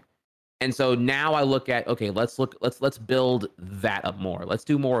unapologetically. And so now I look at, okay, let's build that up more. Let's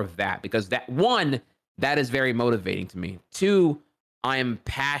do more of that, because that, one, that is very motivating to me. Two, I am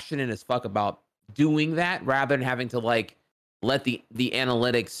passionate as fuck about doing that rather than having to like let the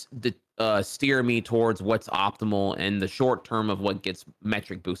analytics steer me towards what's optimal in the short term of what gets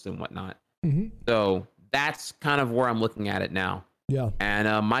metric boost and whatnot. Mm-hmm. So that's kind of where I'm looking at it now. Yeah.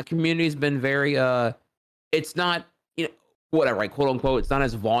 And my community's been very it's not, you know, whatever, right, quote unquote, it's not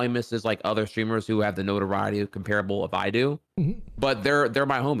as voluminous as like other streamers who have the notoriety comparable if I do. Mm-hmm. But they're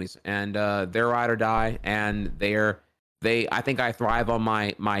my homies, and they're ride or die, and I think I thrive on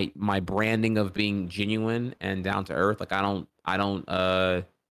my branding of being genuine and down to earth. Like I don't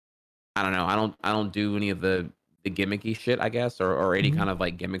do any of the gimmicky shit, I guess, or any kind of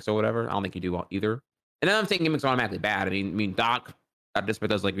like gimmicks or whatever. I don't think you do either. And then I'm saying gimmicks are automatically bad. I mean, Doc Disparate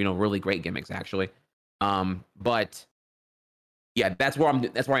does like, you know, really great gimmicks actually. But yeah, that's where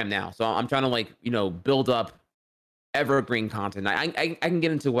I am now. So I'm trying to like, you know, build up evergreen content. I can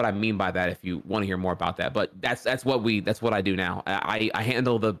get into what I mean by that if you want to hear more about that. But that's what I do now. I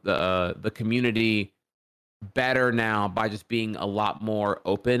handle the community better now by just being a lot more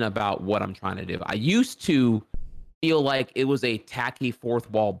open about what I'm trying to do. I used to feel like it was a tacky fourth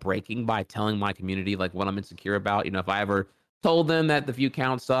wall breaking by telling my community like what I'm insecure about. You know, if I ever told them that the view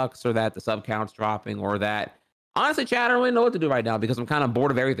count sucks or that the sub count's dropping or that, honestly, Chad, I don't really know what to do right now because I'm kind of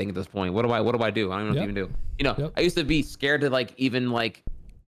bored of everything at this point. What do I do? I don't know what to even do. You know, I used to be scared to like even like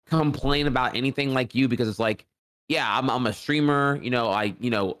complain about anything like you because it's like, yeah, I'm a streamer. You know, I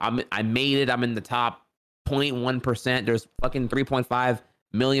made it. I'm in the top 0.1%. There's fucking 3.5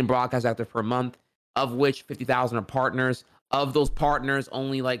 million broadcast actors per month, of which 50,000 are partners. Of those partners,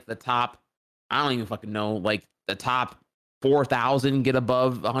 only like the top, I don't even fucking know, like the top 4,000 get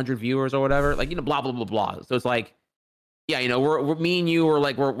above 100 viewers or whatever. Like, you know, blah blah blah blah. So it's like, yeah, you know, we're me and you are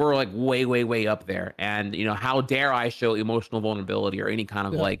like we're like way up there. And you know, how dare I show emotional vulnerability or any kind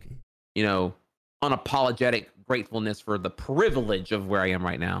of like, you know, unapologetic gratefulness for the privilege of where I am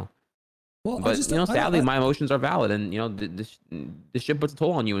right now. Well, but you know, sadly, my emotions are valid, and you know, this shit puts a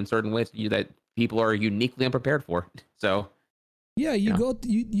toll on you in certain ways that people are uniquely unprepared for. So, yeah, you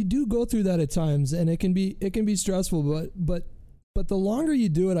do go through that at times, and it can be stressful. But the longer you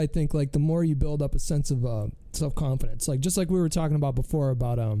do it, I think like the more you build up a sense of self-confidence. Like just like we were talking about before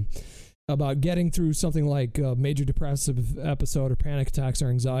about getting through something like a major depressive episode or panic attacks or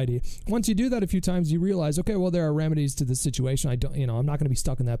anxiety. Once you do that a few times, you realize, okay, well, there are remedies to this situation. I'm not going to be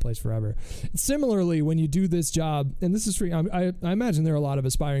stuck in that place forever. Similarly, when you do this job, and this is free, I imagine there are a lot of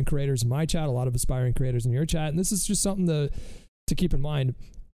aspiring creators in my chat, a lot of aspiring creators in your chat, and this is just something to keep in mind.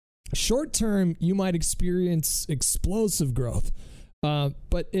 Short term, you might experience explosive growth.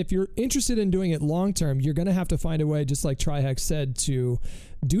 But if you're interested in doing it long term, you're going to have to find a way, just like Trihex said, to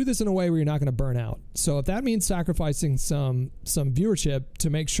do this in a way where you're not going to burn out. So if that means sacrificing some viewership to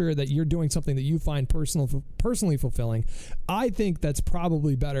make sure that you're doing something that you find personally fulfilling, I think that's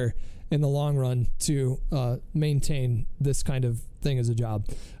probably better in the long run to maintain this kind of thing as a job.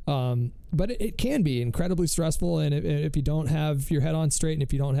 But it can be incredibly stressful, and if you don't have your head on straight, and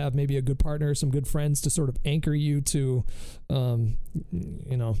if you don't have maybe a good partner, some good friends to sort of anchor you to,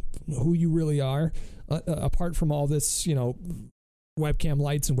 you know, who you really are, apart from all this, you know, webcam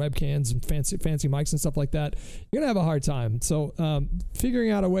lights and webcams and fancy mics and stuff like that, you're gonna have a hard time. So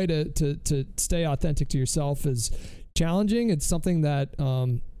figuring out a way to stay authentic to yourself is challenging. It's something that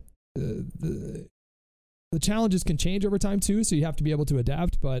the challenges can change over time too, so you have to be able to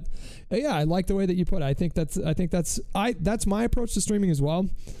adapt. But yeah, I like the way that you put it. I think that's my approach to streaming as well,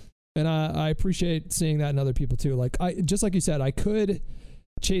 and I appreciate seeing that in other people too. Like just like you said, I could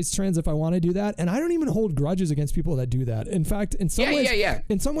chase trends if I want to do that, and I don't even hold grudges against people that do that. In fact, in some ways,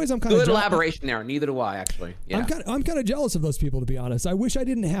 I'm kind of good elaboration there. Neither do I, actually. Yeah. I'm kind of jealous of those people, to be honest. I wish I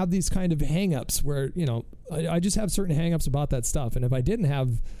didn't have these kind of hangups where, you know, I just have certain hangups about that stuff, and if I didn't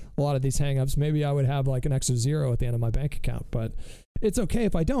have a lot of these hangups, maybe I would have like an extra zero at the end of my bank account. But it's okay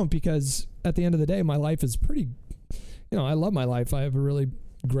if I don't, because at the end of the day, my life is pretty, you know, I love my life. I have a really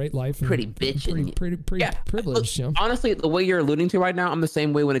great life. Pretty bitch. Pretty privileged. Look, honestly, the way you're alluding to right now, I'm the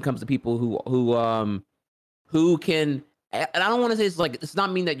same way when it comes to people who can, and I don't want to say it's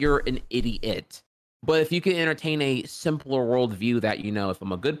not mean that you're an idiot, but if you can entertain a simpler worldview that, you know, if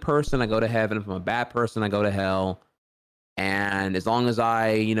I'm a good person, I go to heaven. If I'm a bad person, I go to hell. And as long as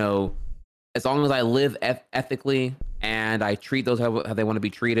I live ethically and I treat those how they want to be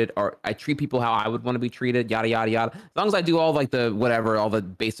treated, or I treat people how I would want to be treated, yada, yada, yada. As long as I do all like all the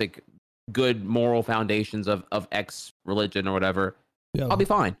basic good moral foundations of X religion or whatever, Yeah. I'll be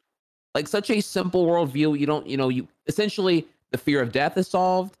fine. Like such a simple worldview. You don't, you essentially the fear of death is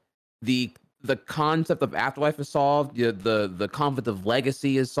solved. The concept of afterlife is solved. The concept of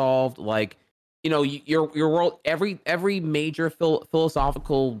legacy is solved. Like, your world, every major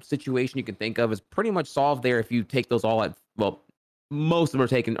philosophical situation you can think of is pretty much solved there if you take those all at, well, most of them are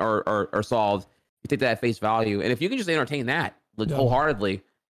taken are solved. You take that at face value, and if you can just entertain that wholeheartedly,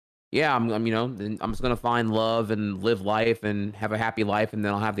 yeah, I'm then I'm just gonna find love and live life and have a happy life, and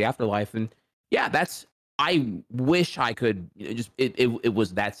then I'll have the afterlife, and yeah, I wish I could it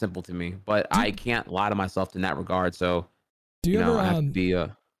was that simple to me, but I can't lie to myself in that regard. So, do you ever I have to be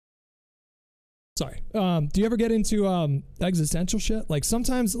sorry. Do you ever get into existential shit? Like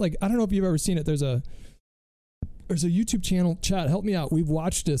sometimes, like I don't know if you've ever seen it. There's a YouTube channel. Chad, help me out. We've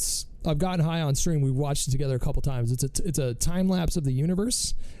watched this. I've gotten high on stream. We've watched it together a couple times. It's a time lapse of the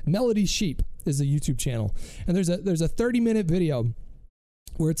universe. Melody Sheep is a YouTube channel, and there's a 30-minute video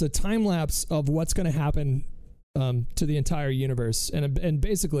where it's a time lapse of what's going to happen to the entire universe, and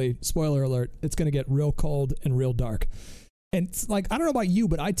basically, spoiler alert, it's going to get real cold and real dark. And it's like, I don't know about you,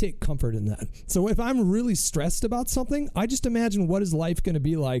 but I take comfort in that. So if I'm really stressed about something, I just imagine what is life going to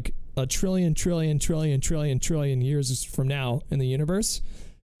be like a trillion years from now in the universe.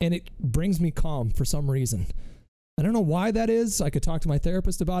 And it brings me calm for some reason. I don't know why that is. I could talk to my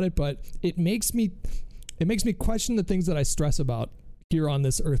therapist about it, but it makes me question the things that I stress about here on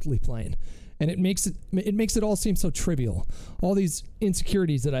this earthly plane. And it makes it all seem so trivial. All these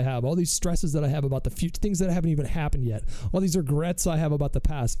insecurities that I have, all these stresses that I have about the future, things that haven't even happened yet, all these regrets I have about the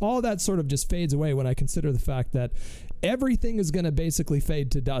past, all that sort of just fades away when I consider the fact that everything is going to basically fade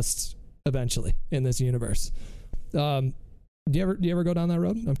to dust eventually in this universe. Do you ever go down that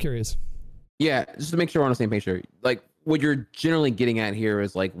road? I'm curious. Yeah, just to make sure we're on the same page here. Like what you're generally getting at here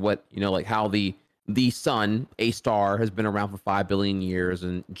is like what, like how the sun, a star, has been around for 5 billion years,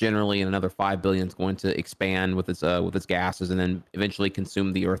 and generally in another 5 billion is going to expand with its gases, and then eventually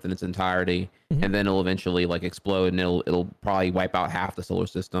consume the Earth in its entirety, and then it'll eventually like explode, and it'll probably wipe out half the solar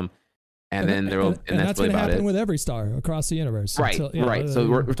system, and then that's really going to happen it with every star across the universe. Right, right. So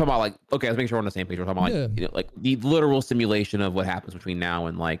we're talking about like, okay, let's make sure we're on the same page. We're talking about like, like the literal simulation of what happens between now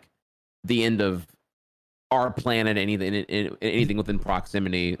and like the end of our planet, anything within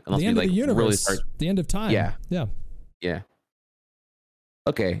proximity, unless the end we like of the universe, really start the end of time. Yeah.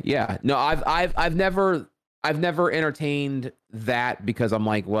 Okay, yeah. No, I've never entertained that, because I'm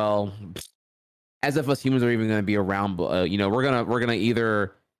like, well, as if us humans are even going to be around. We're gonna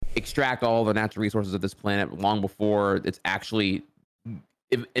either extract all the natural resources of this planet long before it's actually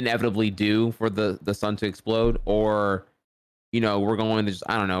inevitably due for the sun to explode, or we're going to just,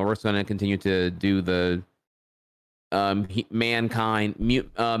 I don't know, we're just going to continue to do the man-made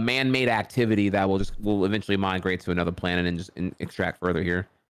activity that will eventually migrate to another planet and just extract further here.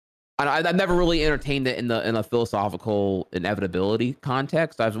 I've never really entertained it in a philosophical inevitability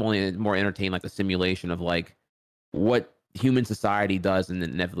context. I've only more entertained like the simulation of like what human society does in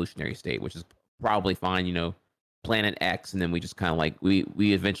an evolutionary state, which is probably fine, planet X, and then we just kind of like we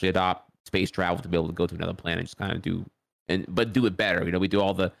eventually adopt space travel to be able to go to another planet, just kind of do it better. We do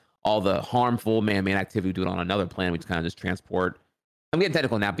all the harmful man-made activity we do it on another planet. We just kind of just transport. I'm getting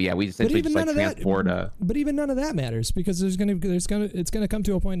technical now, but yeah, we essentially just like transport. But even none of that matters, because it's gonna come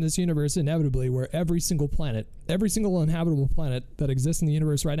to a point in this universe inevitably where every single inhabitable planet that exists in the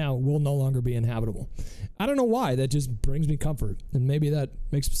universe right now will no longer be inhabitable. I don't know why. That just brings me comfort, and maybe that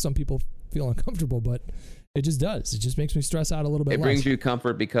makes some people feel uncomfortable, but it just does. It just makes me stress out a little bit. It brings you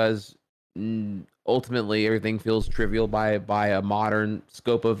comfort because ultimately everything feels trivial by a modern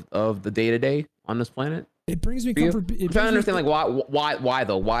scope of the day-to-day on this planet. It brings me comfort. I'm trying to understand like why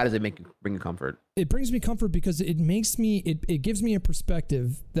though? Why does it bring you comfort? It brings me comfort because it gives me a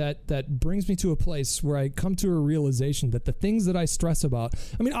perspective that brings me to a place where I come to a realization that the things that I stress about,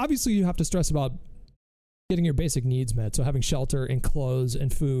 I mean, obviously you have to stress about getting your basic needs met, so having shelter and clothes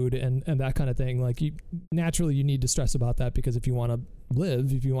and food and that kind of thing. Like you need to stress about that, because if you want to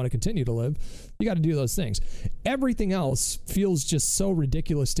live, if you want to continue to live, you got to do those things. Everything else feels just so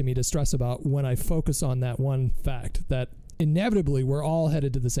ridiculous to me to stress about when I focus on that one fact that inevitably we're all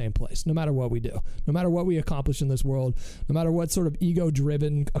headed to the same place, no matter what we do, no matter what we accomplish in this world, no matter what sort of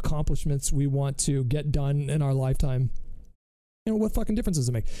ego-driven accomplishments we want to get done in our lifetime. What fucking difference does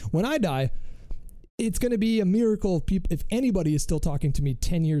it make? When I die, it's going to be a miracle if anybody is still talking to me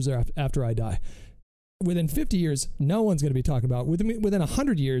 10 years after I die. Within 50 years, no one's going to be talking about. Within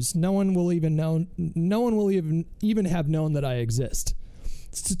 100 years, no one will even have known that I exist.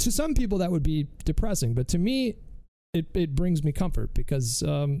 To some people, that would be depressing, but to me, it brings me comfort because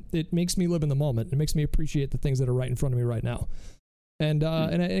it makes me live in the moment. It makes me appreciate the things that are right in front of me right now. And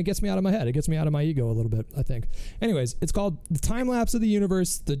it gets me out of my head. It gets me out of my ego a little bit, I think. Anyways, it's called The Time Lapse of the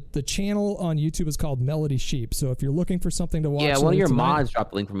Universe. The channel on YouTube is called Melody Sheep. So if you're looking for something to watch, yeah, one of your mods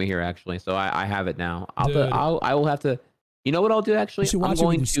dropped the link for me here actually, so I have it now. I will have to. You know what I'll do actually? You should watch it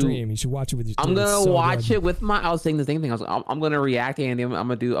with your stream. You should watch it with your. I'm gonna watch it with my. I was saying the same thing. I'm gonna react, Andy. I'm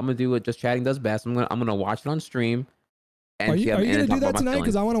gonna do what just chatting does best. I'm gonna watch it on stream. And are you gonna do that tonight?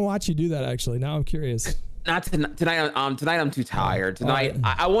 Because I want to watch you do that. Actually, now I'm curious. Not tonight. Tonight I'm too tired. Tonight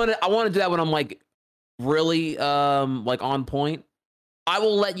I want to do that when I'm like really like on point. I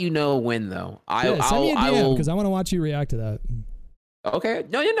will let you know when though. Send me a DM because I want to watch you react to that. Okay.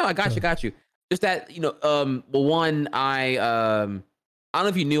 No, I got you. Just that well, one I don't know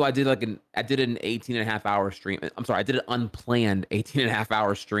if you knew I did an 18 and a half hour stream. I'm sorry, I did an unplanned 18 and a half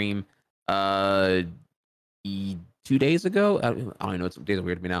hour stream 2 days ago. I don't know. It's days are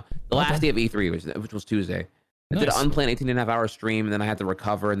weird to me now. The last day of E3, which was Tuesday. I did an unplanned 18 and a half hour stream, and then I had to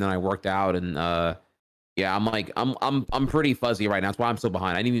recover, and then I worked out, and yeah, I'm pretty fuzzy right now. That's why I'm so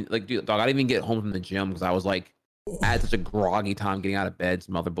behind. I didn't even I didn't even get home from the gym because I was like, I had such a groggy time getting out of bed.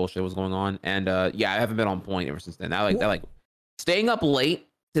 Some other bullshit was going on, and yeah, I haven't been on point ever since then. That staying up late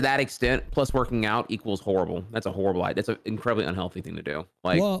to that extent plus working out equals horrible. That's a horrible idea. That's an incredibly unhealthy thing to do.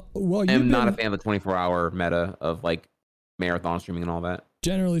 I'm not a fan of the 24-hour meta of like marathon streaming and all that.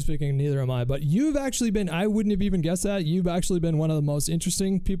 Generally speaking, neither am I. But you've actually been, I wouldn't have even guessed that. You've actually been one of the most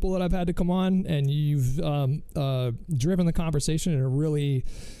interesting people that I've had to come on, and you've driven the conversation in a really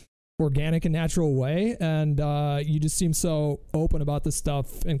organic and natural way, and you just seem so open about this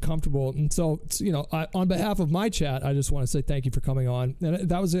stuff and comfortable. And so, on behalf of my chat, I just want to say thank you for coming on. And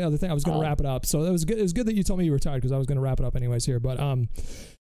that was the other thing. I was going to wrap it up. So that was good. It was good that you told me you were tired because I was going to wrap it up anyways here. But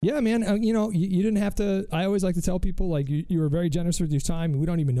yeah, man, you didn't have to. I always like to tell people like you were very generous with your time. We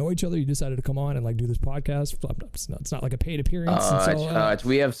don't even know each other. You decided to come on and like do this podcast. It's not like a paid appearance.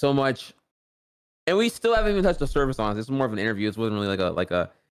 We have so much, and we still haven't even touched the surface on it. This is more of an interview. It wasn't really like a.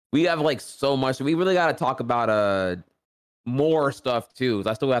 We have like so much. We really got to talk about more stuff too.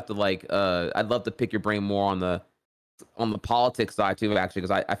 I still have to I'd love to pick your brain more on the politics side too, actually,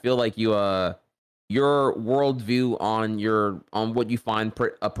 because I feel like your worldview on what you find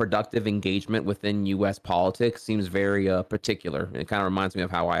a productive engagement within U.S. politics seems very particular. It kind of reminds me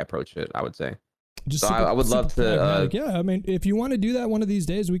of how I approach it, I would say. I would love to. Yeah, I mean, if you want to do that one of these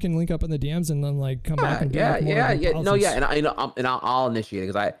days, we can link up in the DMs and then like come back and yeah. And I'll initiate it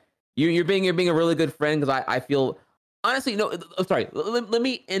because you're being a really good friend because I feel honestly. Sorry. Let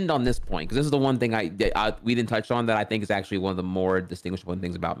me end on this point because this is the one thing we didn't touch on that I think is actually one of the more distinguishable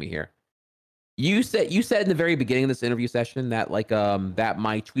things about me here. You said in the very beginning of this interview session that that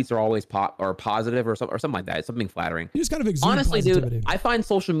my tweets are always positive or something like that. It's something flattering. You just kind of exude honestly, positivity. Dude, I find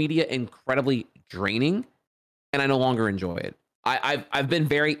social media incredibly draining, and I no longer enjoy it. I've been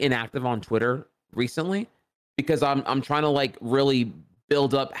very inactive on Twitter recently because I'm trying to like really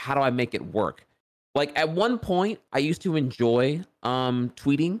build up how do I make it work. Like at one point, I used to enjoy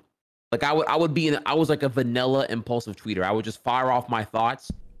tweeting. Like I was like a vanilla impulsive tweeter. I would just fire off my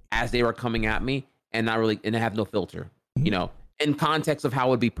thoughts as they were coming at me and have no filter, in context of how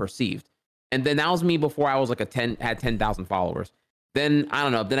it would be perceived. And then that was me before I was like had 10,000 followers. Then I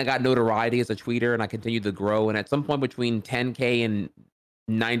don't know. Then I got notoriety as a tweeter and I continued to grow. And at some point between 10K and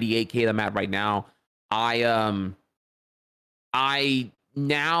 98K that I'm at right now, I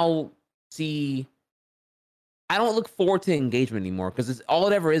now see, I don't look forward to engagement anymore because all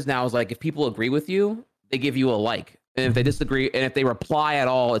it ever is now is like, if people agree with you, they give you a like. And if they disagree, and if they reply at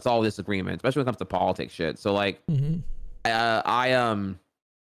all, it's all disagreement, especially when it comes to politics shit. So like, I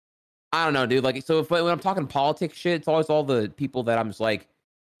don't know, dude. Like, so when I'm talking politics shit, it's always all the people that I'm just like,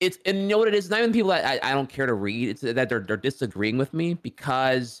 and you know what it is? It's not even people that I don't care to read. It's that they're disagreeing with me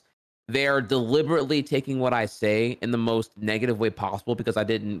because they're deliberately taking what I say in the most negative way possible because I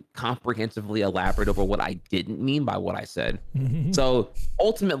didn't comprehensively elaborate over what I didn't mean by what I said. So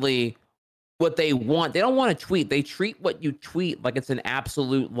ultimately, what they don't want to tweet. They treat what you tweet like it's an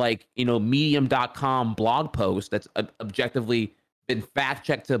absolute medium.com blog post that's objectively been fact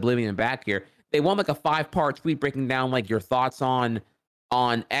checked to oblivion back here. They want like a 5-part tweet breaking down like your thoughts on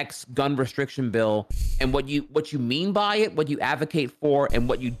X gun restriction bill and what you mean by it, what you advocate for, and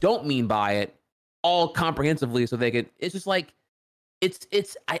what you don't mean by it, all comprehensively. So they could. It's just like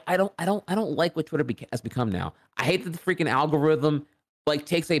I don't like what Twitter has become now. I hate that the freaking algorithm like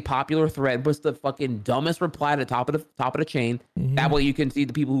takes a popular thread, puts the fucking dumbest reply at the top of the chain. Mm-hmm. That way you can see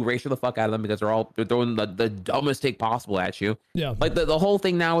the people who ratio the fuck out of them because they're throwing the dumbest take possible at you. Yeah. Like the whole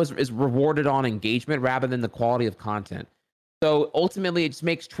thing now is rewarded on engagement rather than the quality of content. So ultimately, it just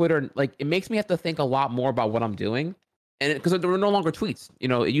makes Twitter, like, it makes me have to think a lot more about what I'm doing. And because there were no longer tweets, you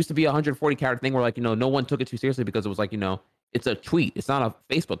know, it used to be a 140 character thing where, like, you know, no one took it too seriously because it was like, you know, it's a tweet. It's not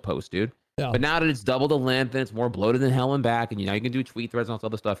a Facebook post, dude. Yeah. But now that it's double the length and it's more bloated than hell and back, and, you know, you can do tweet threads and all this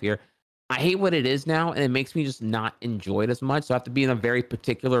other stuff here. I hate what it is now, and it makes me just not enjoy it as much. So I have to be in a very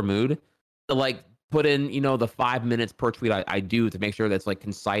particular mood to, like, put in, you know, the 5 minutes per tweet I do to make sure that's, like,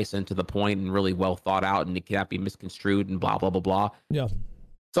 concise and to the point and really well thought out and it cannot be misconstrued and blah, blah, blah, blah. Yeah.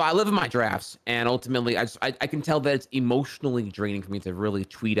 So I live in my drafts, and ultimately I can tell that it's emotionally draining for me to really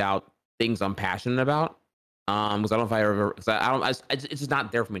tweet out things I'm passionate about. Because I don't know if I ever, because it's just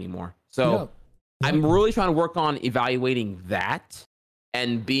not there for me anymore. So Yeah. I'm really trying to work on evaluating that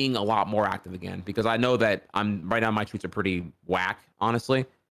and being a lot more active again, because I know that right now my tweets are pretty whack, honestly.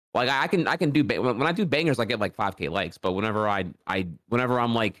 Like I can do, when I do bangers, I get like 5K likes, but whenever whenever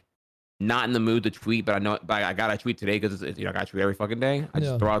I'm like not in the mood to tweet, but I gotta tweet today because it's, you know, I gotta tweet every fucking day. I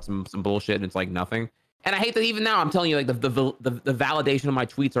just throw out some bullshit and it's like nothing. And I hate that even now I'm telling you, like, the validation of my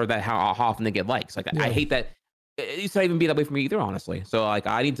tweets are that how often they get likes. Like I hate that. It used to even be that way for me either, honestly. So like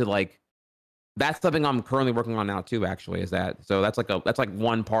I need to, like, that's something I'm currently working on now too, actually, is that. So that's like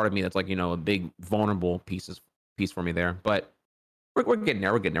one part of me that's, like, you know, a big vulnerable piece for me there. But we're getting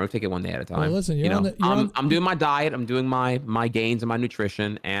there. We'll take it one day at a time. Well, listen, I'm doing my diet, I'm doing my gains and my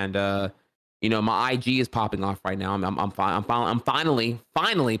nutrition, and you know, my IG is popping off right now. I'm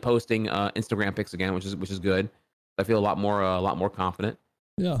finally posting Instagram pics again, which is good. I feel a lot more confident.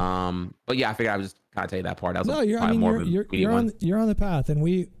 Yeah. But yeah, I figured I would just kind of tell you that part. You're on the path, and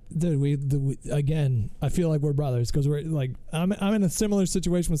we again, I feel like we're brothers because we're like, I'm in a similar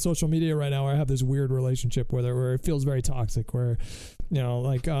situation with social media right now where I have this weird relationship where it feels very toxic, where, you know,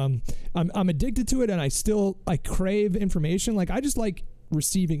 like, I'm addicted to it, and I crave information. Like, I just like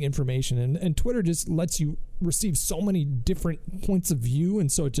receiving information, and Twitter just lets you receive so many different points of view,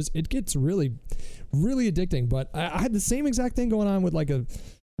 and so it gets really, really addicting. But I had the same exact thing going on with, like, a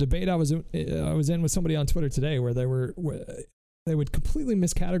debate I was in with somebody on Twitter today, where they would completely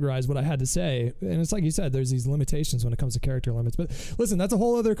miscategorize what I had to say. And it's like you said, there's these limitations when it comes to character limits. But listen, that's a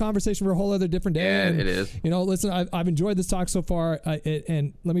whole other conversation for a whole other different day. Yeah, and, it is. You know, listen, I've enjoyed this talk so far.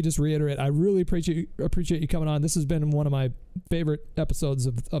 And let me just reiterate, I really appreciate you coming on. This has been one of my favorite episodes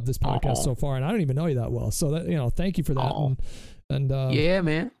of this podcast so far. And I don't even know you that well. So that, you know, thank you for that. And yeah,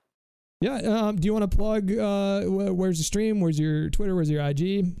 man. Yeah. Do you want to plug, where's the stream? Where's your Twitter? Where's your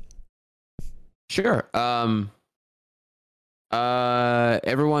IG? Sure.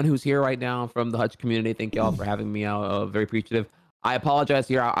 Everyone who's here right now from the Hutch community, thank y'all for having me out. Very appreciative. I apologize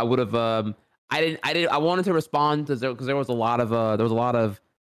here. I would have, I wanted to respond because there was a lot of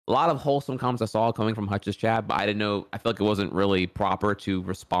wholesome comments I saw coming from Hutch's chat, but I didn't know, I feel like it wasn't really proper to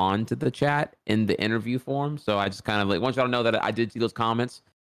respond to the chat in the interview form. So I just kind of, like, want y'all to know that I did see those comments,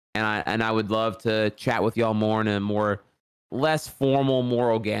 and I would love to chat with y'all more in a less formal,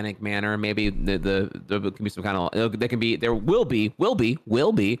 more organic manner. Maybe there can be some kind of, there will be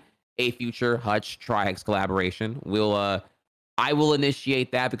a future Hutch Trihex collaboration. I will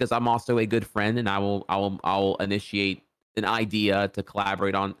initiate that because I'm also a good friend, and I'll initiate an idea to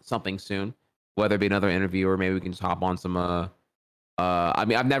collaborate on something soon, whether it be another interview or maybe we can just hop on some I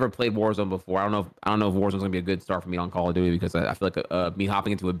mean, I've never played Warzone before. I don't know if Warzone's gonna be a good start for me on Call of Duty, because I feel like me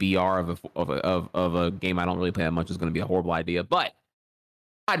hopping into a BR of a game I don't really play that much is gonna be a horrible idea. But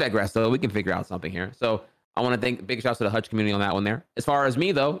I digress, though. We can figure out something here. So I want to thank big shouts to the Hutch community on that one there. As far as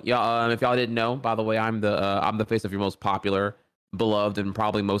me though, yeah, if y'all didn't know, by the way, I'm the face of your most popular, beloved, and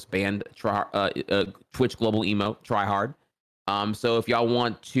probably most banned Twitch global emote, Tryhard. So if y'all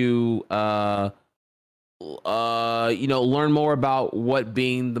want to learn more about what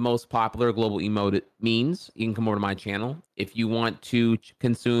being the most popular global emote means, you can come over to my channel. If you want to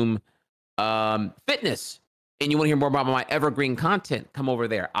consume fitness and you want to hear more about my evergreen content, come over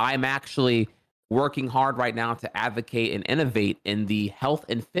there. I'm actually working hard right now to advocate and innovate in the health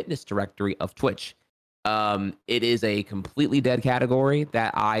and fitness directory of Twitch. It is a completely dead category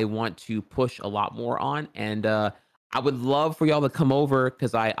that I want to push a lot more on, and I would love for y'all to come over,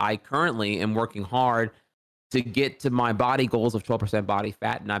 because I currently am working hard to get to my body goals of 12% body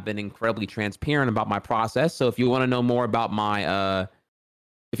fat, and I've been incredibly transparent about my process. So if you want to know more about my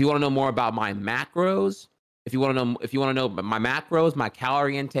macros, if you want to know my macros, my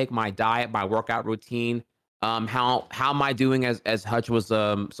calorie intake, my diet, my workout routine, how am I doing, as Hutch was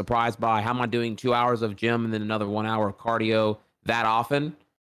surprised by, how am I doing 2 hours of gym and then another 1 hour of cardio, that often,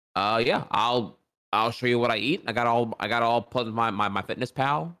 yeah, I'll show you what I eat. I got all plugged in my Fitness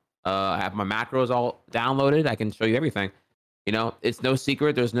Pal. I have my macros all downloaded. I can show you everything. You know, it's no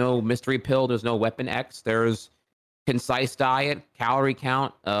secret. There's no mystery pill. There's no weapon X. There's concise diet, calorie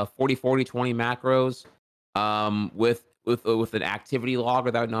count, 40, 40, 20 macros, with an activity log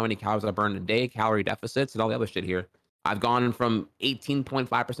without knowing how many calories I burned a day, calorie deficits, and all the other shit here. I've gone from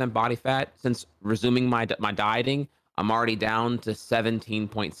 18.5% body fat since resuming my dieting. I'm already down to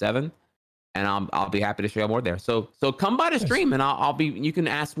 17.7, and I'll be happy to share more there. So come by the stream, and I'll be. You can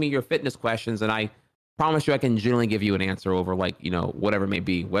ask me your fitness questions, and I promise you I can generally give you an answer over, like, you know, whatever it may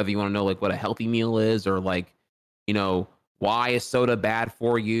be. Whether you want to know like what a healthy meal is, or like, you know, why is soda bad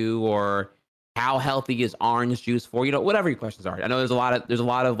for you, or how healthy is orange juice for you, know, whatever your questions are. I know there's a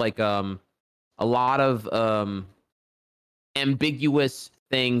lot of like ambiguous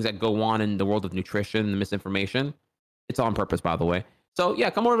things that go on in the world of nutrition and misinformation. It's on purpose, by the way. So yeah,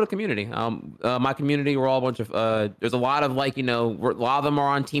 come over to the community. My community, we're all a bunch of there's a lot of, like, you know, a lot of them are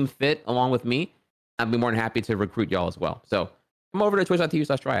on Team Fit along with me. I'd be more than happy to recruit y'all as well. So come over to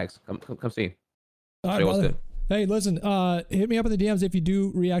twitch.tv/Triax. Come see. All right, brother. Hey, listen, hit me up in the DMs if you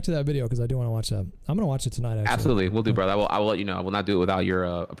do react to that video, because I do want to watch that. I'm going to watch it tonight, actually. Absolutely. We'll do, brother. I will let you know. I will not do it without your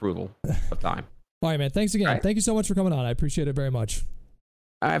approval of time. All right, man. Thanks again. Right. Thank you so much for coming on. I appreciate it very much.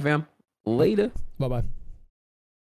 All right, fam. Later. Bye-bye.